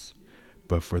loves,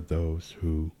 but for those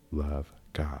who love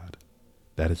God.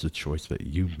 That is a choice that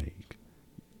you make.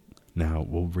 Now,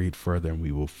 we'll read further and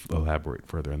we will elaborate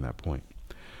further on that point.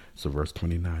 So verse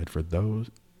 29, for those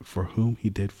for whom he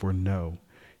did foreknow,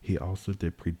 he also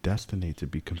did predestinate to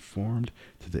be conformed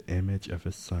to the image of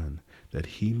his Son, that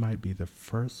he might be the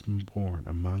firstborn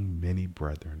among many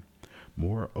brethren.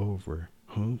 Moreover,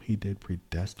 whom he did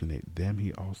predestinate, them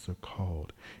he also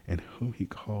called, and whom he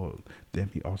called, them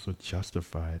he also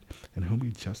justified, and whom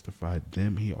he justified,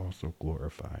 them he also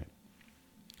glorified.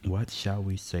 What shall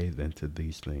we say then to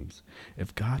these things?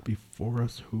 If God be for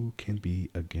us, who can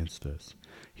be against us?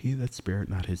 He that spared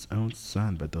not his own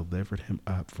Son, but delivered him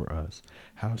up for us,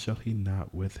 how shall he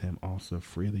not with him also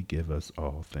freely give us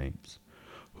all things?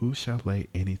 Who shall lay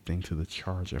anything to the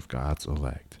charge of God's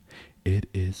elect? It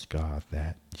is God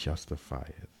that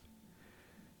justifieth.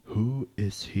 Who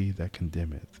is he that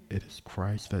condemneth? It is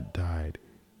Christ that died,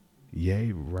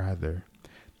 yea, rather,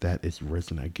 that is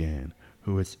risen again,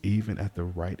 who is even at the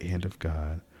right hand of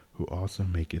God, who also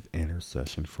maketh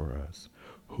intercession for us.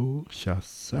 Who shall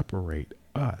separate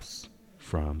us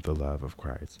from the love of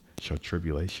Christ? Shall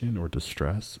tribulation or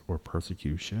distress or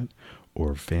persecution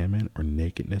or famine or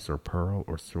nakedness or peril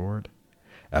or sword?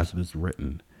 As it is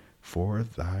written, for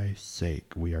thy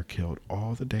sake we are killed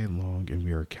all the day long, and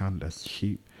we are counted as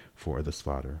sheep for the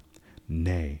slaughter.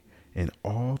 Nay, in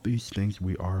all these things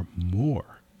we are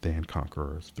more than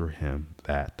conquerors through him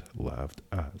that loved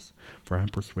us. For I am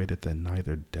persuaded that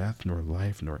neither death, nor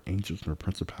life, nor angels, nor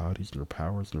principalities, nor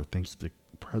powers, nor things to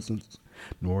present,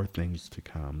 nor things to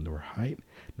come, nor height,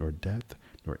 nor depth,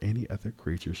 nor any other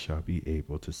creature shall be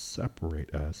able to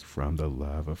separate us from the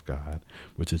love of God,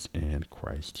 which is in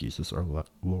Christ Jesus our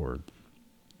Lord.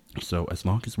 So as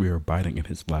long as we are abiding in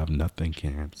his love, nothing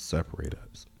can separate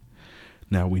us.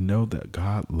 Now we know that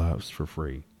God loves for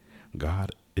free.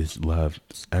 God loves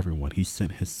everyone. He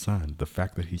sent his Son. The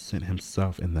fact that he sent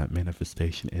himself in that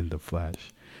manifestation in the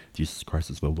flesh. Jesus Christ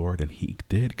is the Lord, and he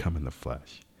did come in the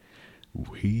flesh.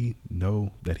 We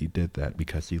know that he did that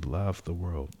because he loved the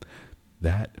world.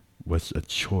 That was a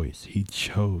choice. He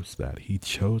chose that. He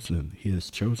has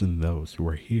chosen those who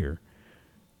are here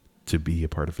to be a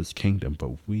part of his kingdom,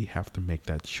 but we have to make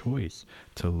that choice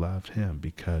to love him,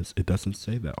 because it doesn't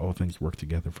say that all things work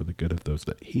together for the good of those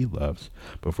that he loves,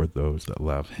 but for those that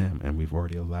love him. And we've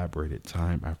already elaborated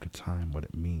time after time what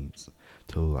it means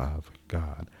to love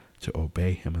God, to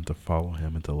obey him and to follow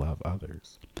him and to love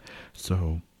others.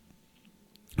 So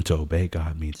to obey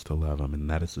God means to love him, and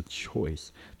that is a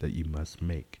choice that you must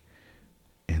make.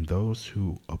 And those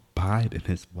who abide in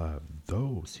his love,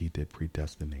 those he did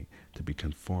predestinate to be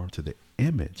conformed to the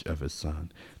image of his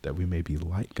Son, that we may be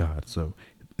like God. So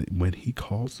when he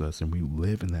calls us and we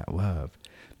live in that love,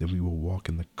 then we will walk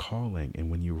in the calling. And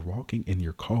when you're walking in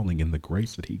your calling, in the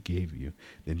grace that he gave you,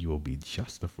 then you will be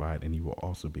justified and you will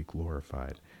also be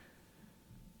glorified.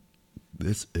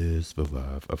 This is the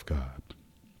love of God.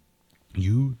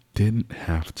 You didn't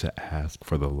have to ask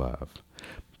for the love,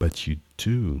 but you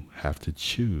do have to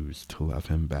choose to love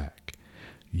him back.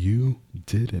 You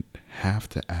didn't have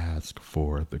to ask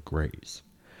for the grace,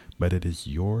 but it is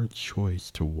your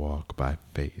choice to walk by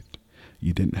faith.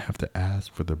 You didn't have to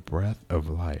ask for the breath of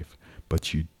life,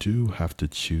 but you do have to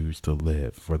choose to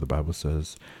live. For the Bible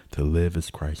says to live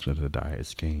is Christ and to die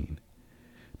is gain.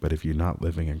 But if you're not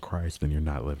living in Christ, then you're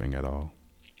not living at all.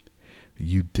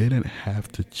 You didn't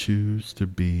have to choose to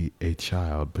be a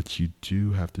child, but you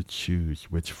do have to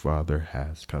choose which father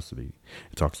has custody.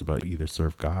 It talks about either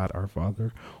serve God, our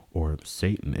Father, or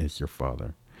Satan is your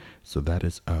father. So that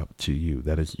is up to you.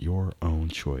 That is your own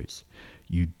choice.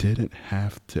 You didn't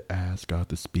have to ask God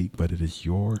to speak, but it is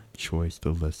your choice to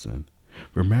listen.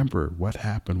 Remember what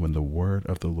happened when the word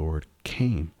of the Lord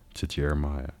came to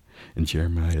Jeremiah. In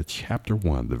Jeremiah chapter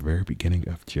 1, the very beginning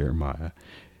of Jeremiah,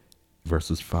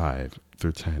 verses 5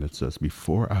 through 10, it says,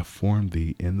 before I formed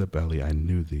thee in the belly, I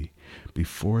knew thee.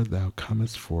 Before thou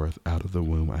comest forth out of the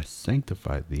womb, I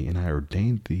sanctified thee, and I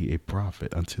ordained thee a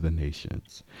prophet unto the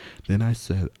nations. Then I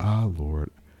said, Ah, Lord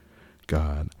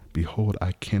God, behold,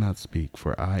 I cannot speak,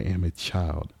 for I am a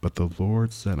child. But the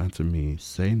Lord said unto me,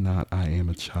 say not, I am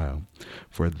a child,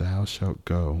 for thou shalt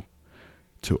go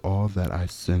to all that I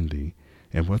send thee,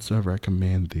 and whatsoever I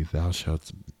command thee, thou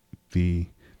shalt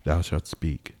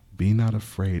speak. Be not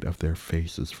afraid of their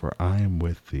faces, for I am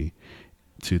with thee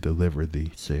to deliver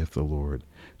thee, saith the Lord.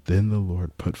 Then the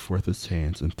Lord put forth his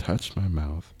hands and touched my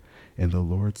mouth. And the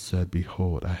Lord said,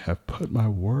 behold, I have put my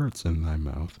words in thy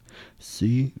mouth.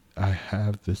 See, I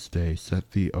have this day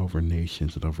set thee over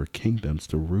nations and over kingdoms,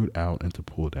 to root out and to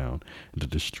pull down, and to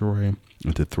destroy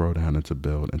and to throw down and to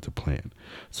build and to plant.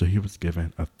 So he was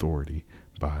given authority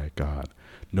by God.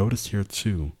 Notice here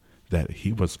too, that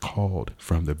he was called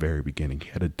from the very beginning. He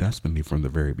had a destiny from the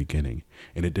very beginning.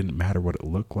 And it didn't matter what it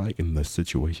looked like in the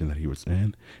situation that he was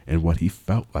in and what he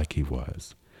felt like he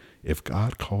was. If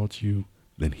God called you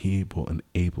then he will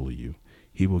enable you.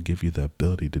 He will give you the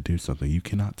ability to do something. You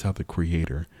cannot tell the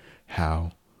creator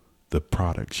how the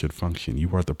product should function.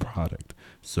 You are the product.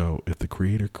 So if the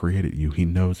creator created you, he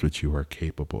knows what you are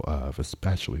capable of,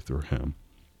 especially through him.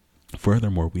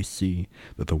 Furthermore, we see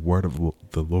that the word of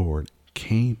the Lord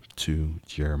came to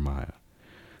Jeremiah.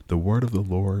 The word of the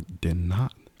Lord did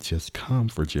not just come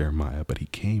for Jeremiah, but he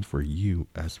came for you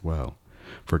as well.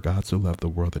 For God so loved the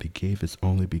world that he gave his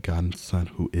only begotten Son,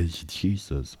 who is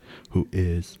Jesus, who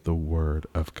is the Word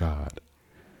of God.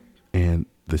 And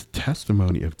the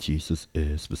testimony of Jesus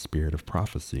is the spirit of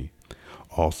prophecy.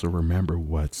 Also remember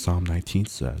what Psalm 19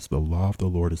 says: the law of the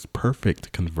Lord is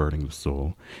perfect, converting the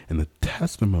soul, and the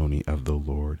testimony of the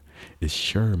Lord is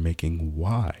sure, making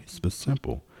wise the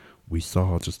simple. We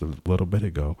saw just a little bit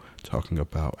ago talking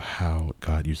about how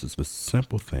God uses the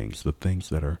simple things, the things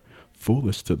that are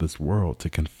foolish to this world, to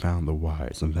confound the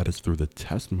wise, and that is through the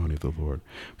testimony of the Lord.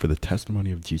 For the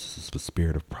testimony of Jesus is the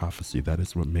spirit of prophecy. That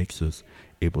is what makes us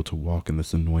able to walk in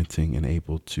this anointing and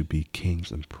able to be kings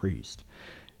and priests.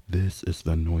 This is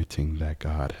the anointing that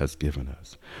God has given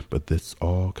us. But this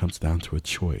all comes down to a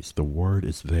choice. The word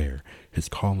is there. His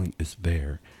calling is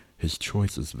there. His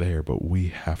choice is there, but we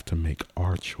have to make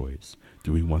our choice.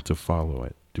 Do we want to follow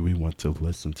it? Do we want to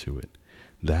listen to it?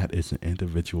 That is an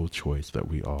individual choice that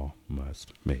we all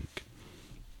must make.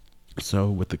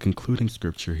 So with the concluding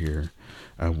scripture here,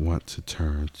 I want to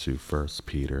turn to 1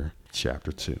 Peter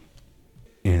chapter 2.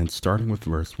 And starting with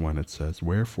verse 1, it says,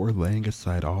 "Wherefore, laying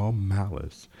aside all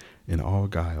malice and all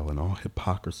guile and all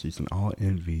hypocrisies and all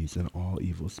envies and all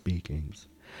evil speakings,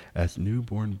 as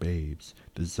newborn babes,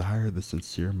 desire the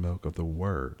sincere milk of the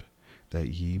word, that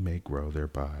ye may grow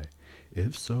thereby,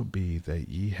 if so be that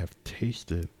ye have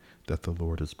tasted that the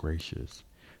Lord is gracious,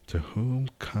 to whom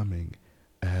coming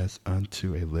as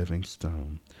unto a living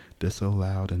stone,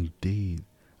 disallowed indeed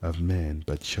of men,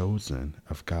 but chosen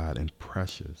of God and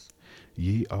precious,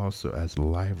 ye also as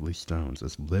lively stones,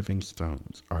 as living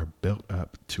stones, are built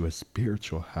up to a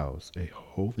spiritual house, a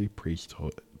holy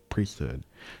priesthood,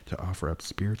 to offer up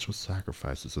spiritual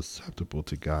sacrifices acceptable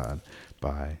to God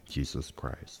by Jesus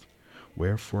Christ.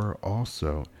 Wherefore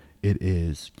also it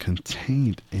is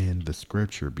contained in the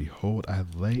scripture, behold, I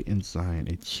lay in Zion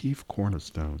a chief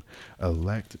cornerstone,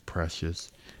 elect,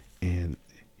 precious, and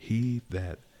he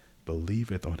that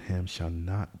believeth on him shall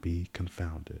not be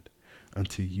confounded.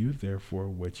 Unto you therefore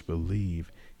which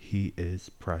believe, he is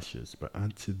precious, but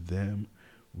unto them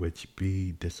which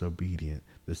be disobedient,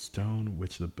 the stone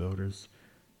which the builders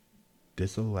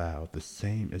disallowed, the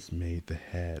same is made the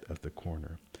head of the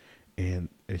corner, and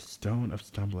a stone of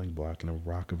stumbling block and a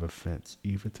rock of offense,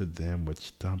 even to them which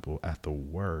stumble at the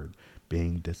word,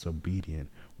 being disobedient,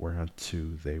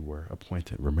 whereunto they were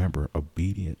appointed." Remember,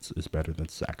 obedience is better than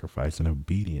sacrifice, and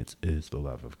obedience is the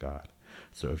love of God.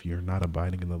 So if you're not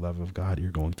abiding in the love of God,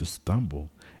 you're going to stumble,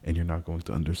 and you're not going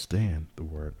to understand the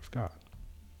word of God.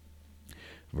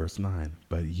 Verse 9,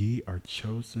 "But ye are a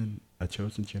chosen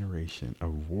generation, a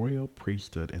royal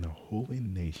priesthood, and a holy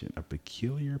nation, a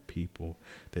peculiar people,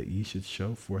 that ye should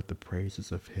show forth the praises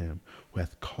of him who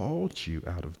hath called you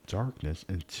out of darkness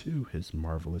into his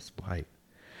marvelous light,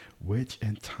 which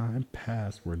in time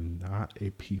past were not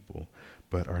a people,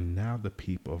 but are now the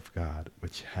people of God,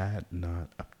 which had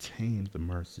not obtained the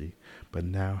mercy, but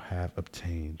now have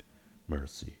obtained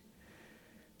mercy.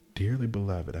 Dearly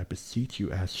beloved, I beseech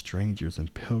you as strangers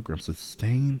and pilgrims,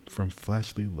 abstain from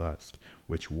fleshly lust,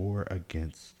 which war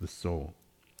against the soul."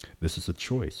 This is a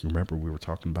choice. Remember, we were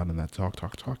talking about in that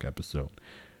Talk episode.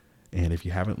 And if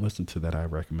you haven't listened to that, I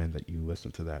recommend that you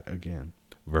listen to that again.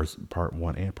 Part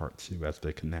 1 and part 2 as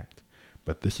they connect.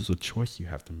 But this is a choice you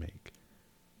have to make,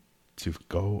 to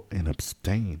go and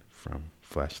abstain from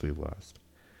fleshly lust.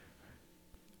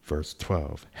 Verse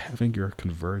 12, "Having your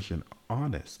conversion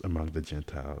honest among the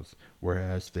Gentiles,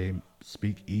 whereas they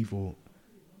speak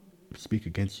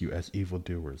against you as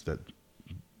evildoers, that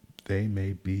they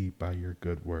may be by your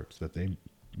good works, that they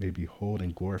may behold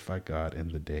and glorify God in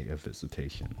the day of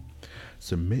visitation.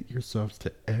 Submit yourselves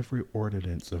to every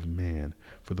ordinance of man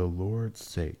for the Lord's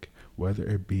sake, whether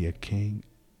it be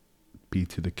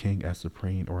to the king as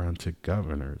supreme, or unto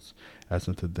governors, as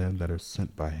unto them that are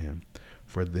sent by him.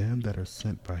 For them that are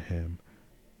sent by him,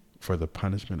 for the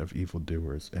punishment of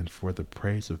evildoers, and for the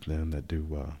praise of them that do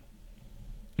well.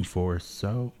 For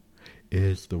so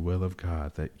is the will of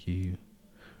God,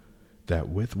 that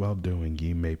with well doing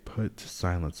ye may put to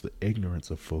silence the ignorance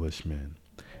of foolish men,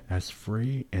 as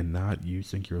free, and not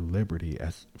using your liberty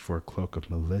as for a cloak of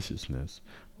maliciousness,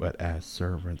 but as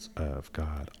servants of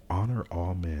God. Honor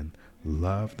all men,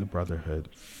 love the brotherhood,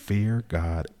 fear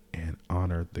God, and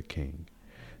honor the king.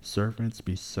 Servants,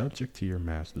 be subject to your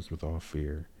masters with all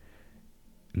fear,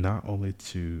 not only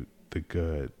to the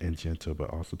good and gentle,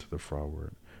 but also to the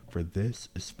froward. For this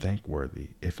is thankworthy,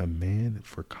 if a man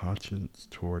for conscience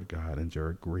toward God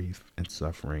endure grief and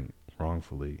suffering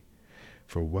wrongfully.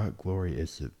 For what glory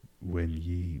is it when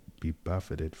ye be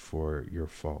buffeted for your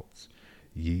faults?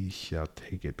 Ye shall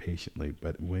take it patiently,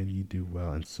 but when ye do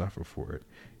well and suffer for it,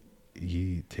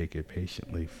 ye take it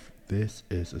patiently. This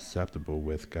is acceptable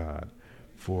with God.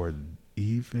 For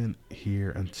even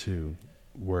hereunto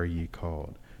were ye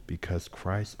called, because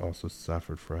Christ also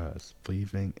suffered for us,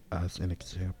 leaving us an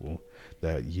example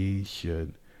that ye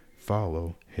should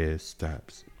follow his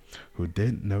steps, who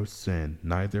did no sin,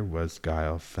 neither was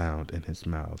guile found in his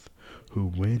mouth, who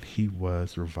when he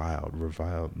was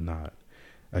reviled not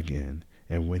again,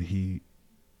 and when he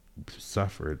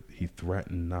suffered, he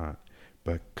threatened not,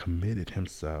 but committed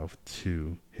himself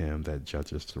to him that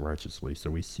judges righteously. So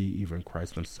we see even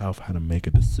Christ himself had to make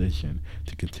a decision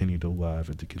to continue to love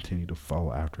and to continue to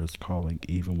follow after his calling,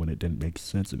 even when it didn't make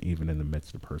sense and even in the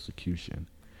midst of persecution.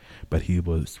 But he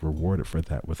was rewarded for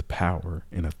that with power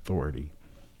and authority.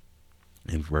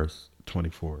 In verse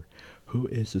 24, who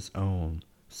is his own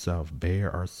self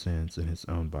bare our sins in his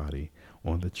own body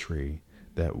on the tree,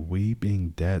 that we being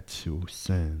dead to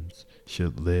sins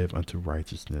should live unto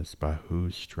righteousness, by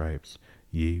whose stripes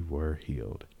ye were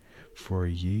healed. For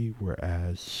ye were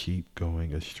as sheep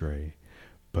going astray,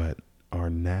 but are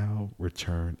now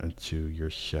returned unto your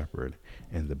shepherd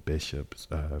and the bishops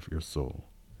of your soul.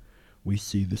 We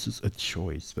see this is a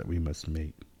choice that we must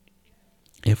make.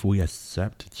 If we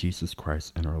accept Jesus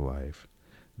Christ in our life,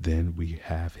 then we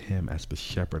have him as the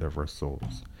shepherd of our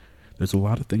souls. There's a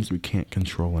lot of things we can't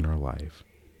control in our life.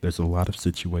 There's a lot of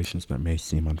situations that may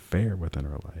seem unfair within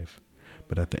our life.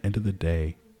 But at the end of the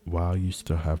day, while you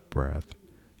still have breath,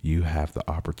 you have the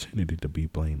opportunity to be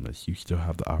blameless. You still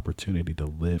have the opportunity to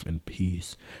live in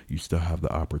peace. You still have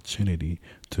the opportunity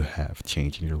to have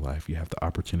change in your life. You have the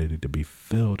opportunity to be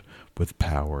filled with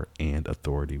power and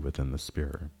authority within the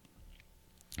Spirit.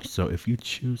 So if you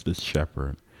choose this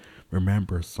shepherd,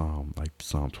 remember Psalm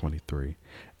 23,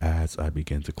 as I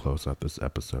begin to close out this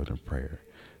episode in prayer.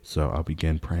 So I'll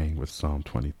begin praying with Psalm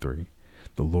 23.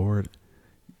 The Lord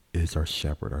is our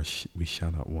shepherd, we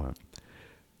shall not want.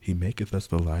 He maketh us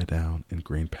to lie down in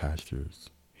green pastures.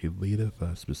 He leadeth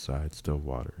us beside still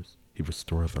waters. He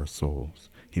restoreth our souls.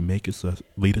 He maketh us,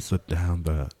 leadeth us down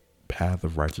the path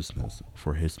of righteousness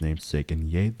for his name's sake. And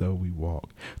yea, though we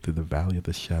walk through the valley of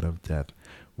the shadow of death,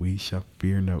 we shall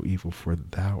fear no evil, for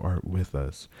thou art with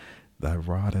us. Thy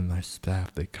rod and thy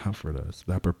staff, they comfort us.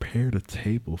 Thou prepared a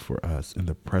table for us in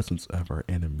the presence of our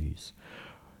enemies.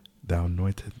 Thou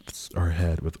anointest our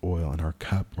head with oil, and our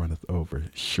cup runneth over.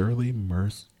 Surely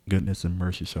goodness and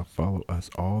mercy shall follow us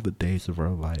all the days of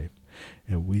our life,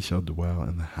 and we shall dwell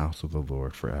in the house of the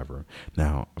Lord forever.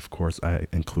 Now, of course, I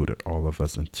included all of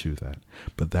us into that,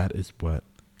 but that is what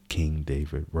King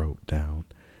David wrote down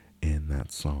in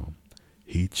that psalm.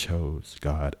 He chose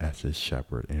God as his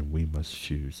shepherd, and we must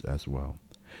choose as well.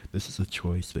 This is a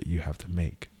choice that you have to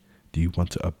make. Do you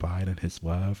want to abide in his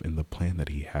love and the plan that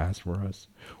he has for us?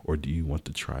 Or do you want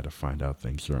to try to find out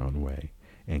things your own way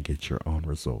and get your own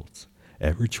results?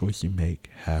 Every choice you make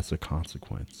has a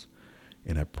consequence.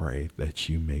 And I pray that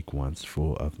you make ones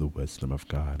full of the wisdom of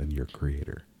God and your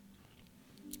Creator.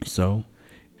 So,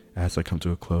 as I come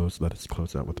to a close, let us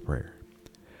close out with prayer.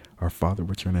 Our Father,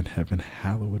 which art in heaven,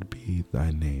 hallowed be thy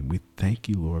name. We thank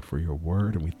you, Lord, for your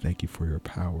word, and we thank you for your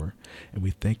power, and we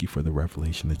thank you for the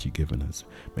revelation that you've given us.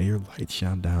 May your light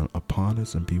shine down upon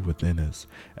us and be within us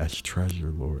as treasure,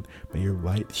 Lord. May your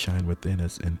light shine within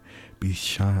us and be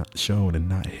shown and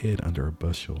not hid under a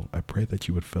bushel. I pray that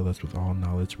you would fill us with all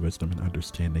knowledge, wisdom, and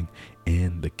understanding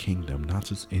in the kingdom. Not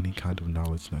just any kind of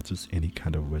knowledge, not just any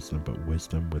kind of wisdom, but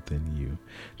wisdom within you,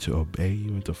 to obey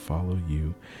you and to follow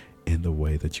you in the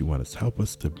way that you want us. Help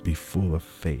us to be full of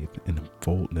faith and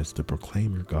boldness to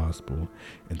proclaim your gospel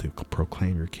and to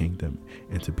proclaim your kingdom,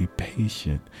 and to be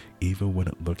patient even when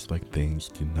it looks like things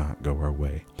do not go our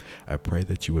way. I pray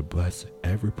that you would bless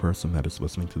every person that is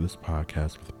listening to this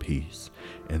podcast with peace,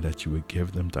 and that you would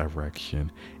give them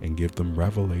direction and give them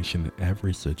revelation in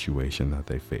every situation that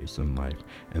they face in life,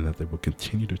 and that they will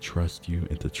continue to trust you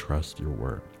and to trust your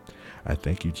word. I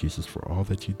thank you, Jesus, for all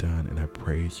that you've done, and I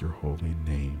praise your holy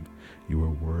name. You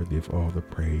are worthy of all the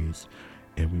praise,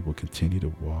 and we will continue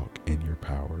to walk in your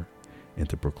power and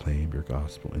to proclaim your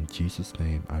gospel. In Jesus'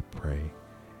 name I pray,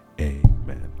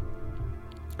 amen.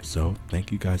 So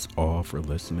thank you guys all for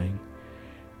listening.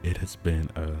 It has been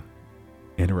an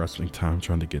interesting time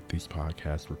trying to get these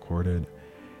podcasts recorded.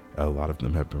 A lot of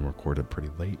them have been recorded pretty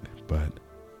late, but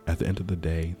at the end of the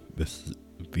day,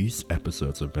 these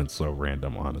episodes have been so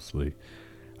random, honestly.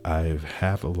 I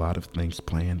have a lot of things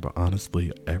planned, but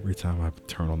honestly, every time I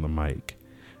turn on the mic,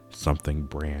 something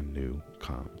brand new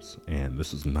comes. And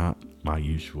this is not my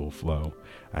usual flow.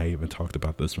 I even talked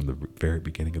about this from the very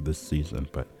beginning of this season,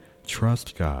 but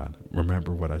trust God.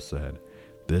 Remember what I said.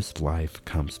 This life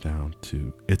comes down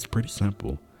to, it's pretty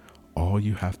simple. All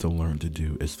you have to learn to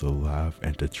do is to love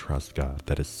and to trust God.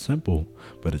 That is simple,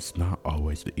 but it's not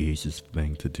always the easiest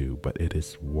thing to do, but it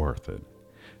is worth it.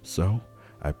 So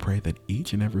I pray that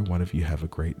each and every one of you have a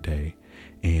great day.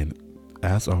 And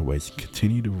as always,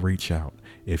 continue to reach out.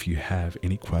 If you have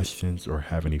any questions or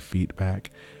have any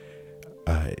feedback,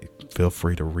 feel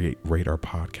free to rate our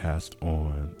podcast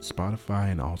on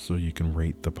Spotify, and also you can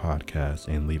rate the podcast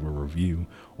and leave a review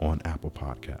on Apple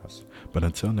Podcasts. But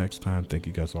until next time, thank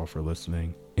you guys all for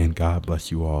listening, and God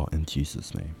bless you all in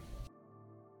Jesus' name.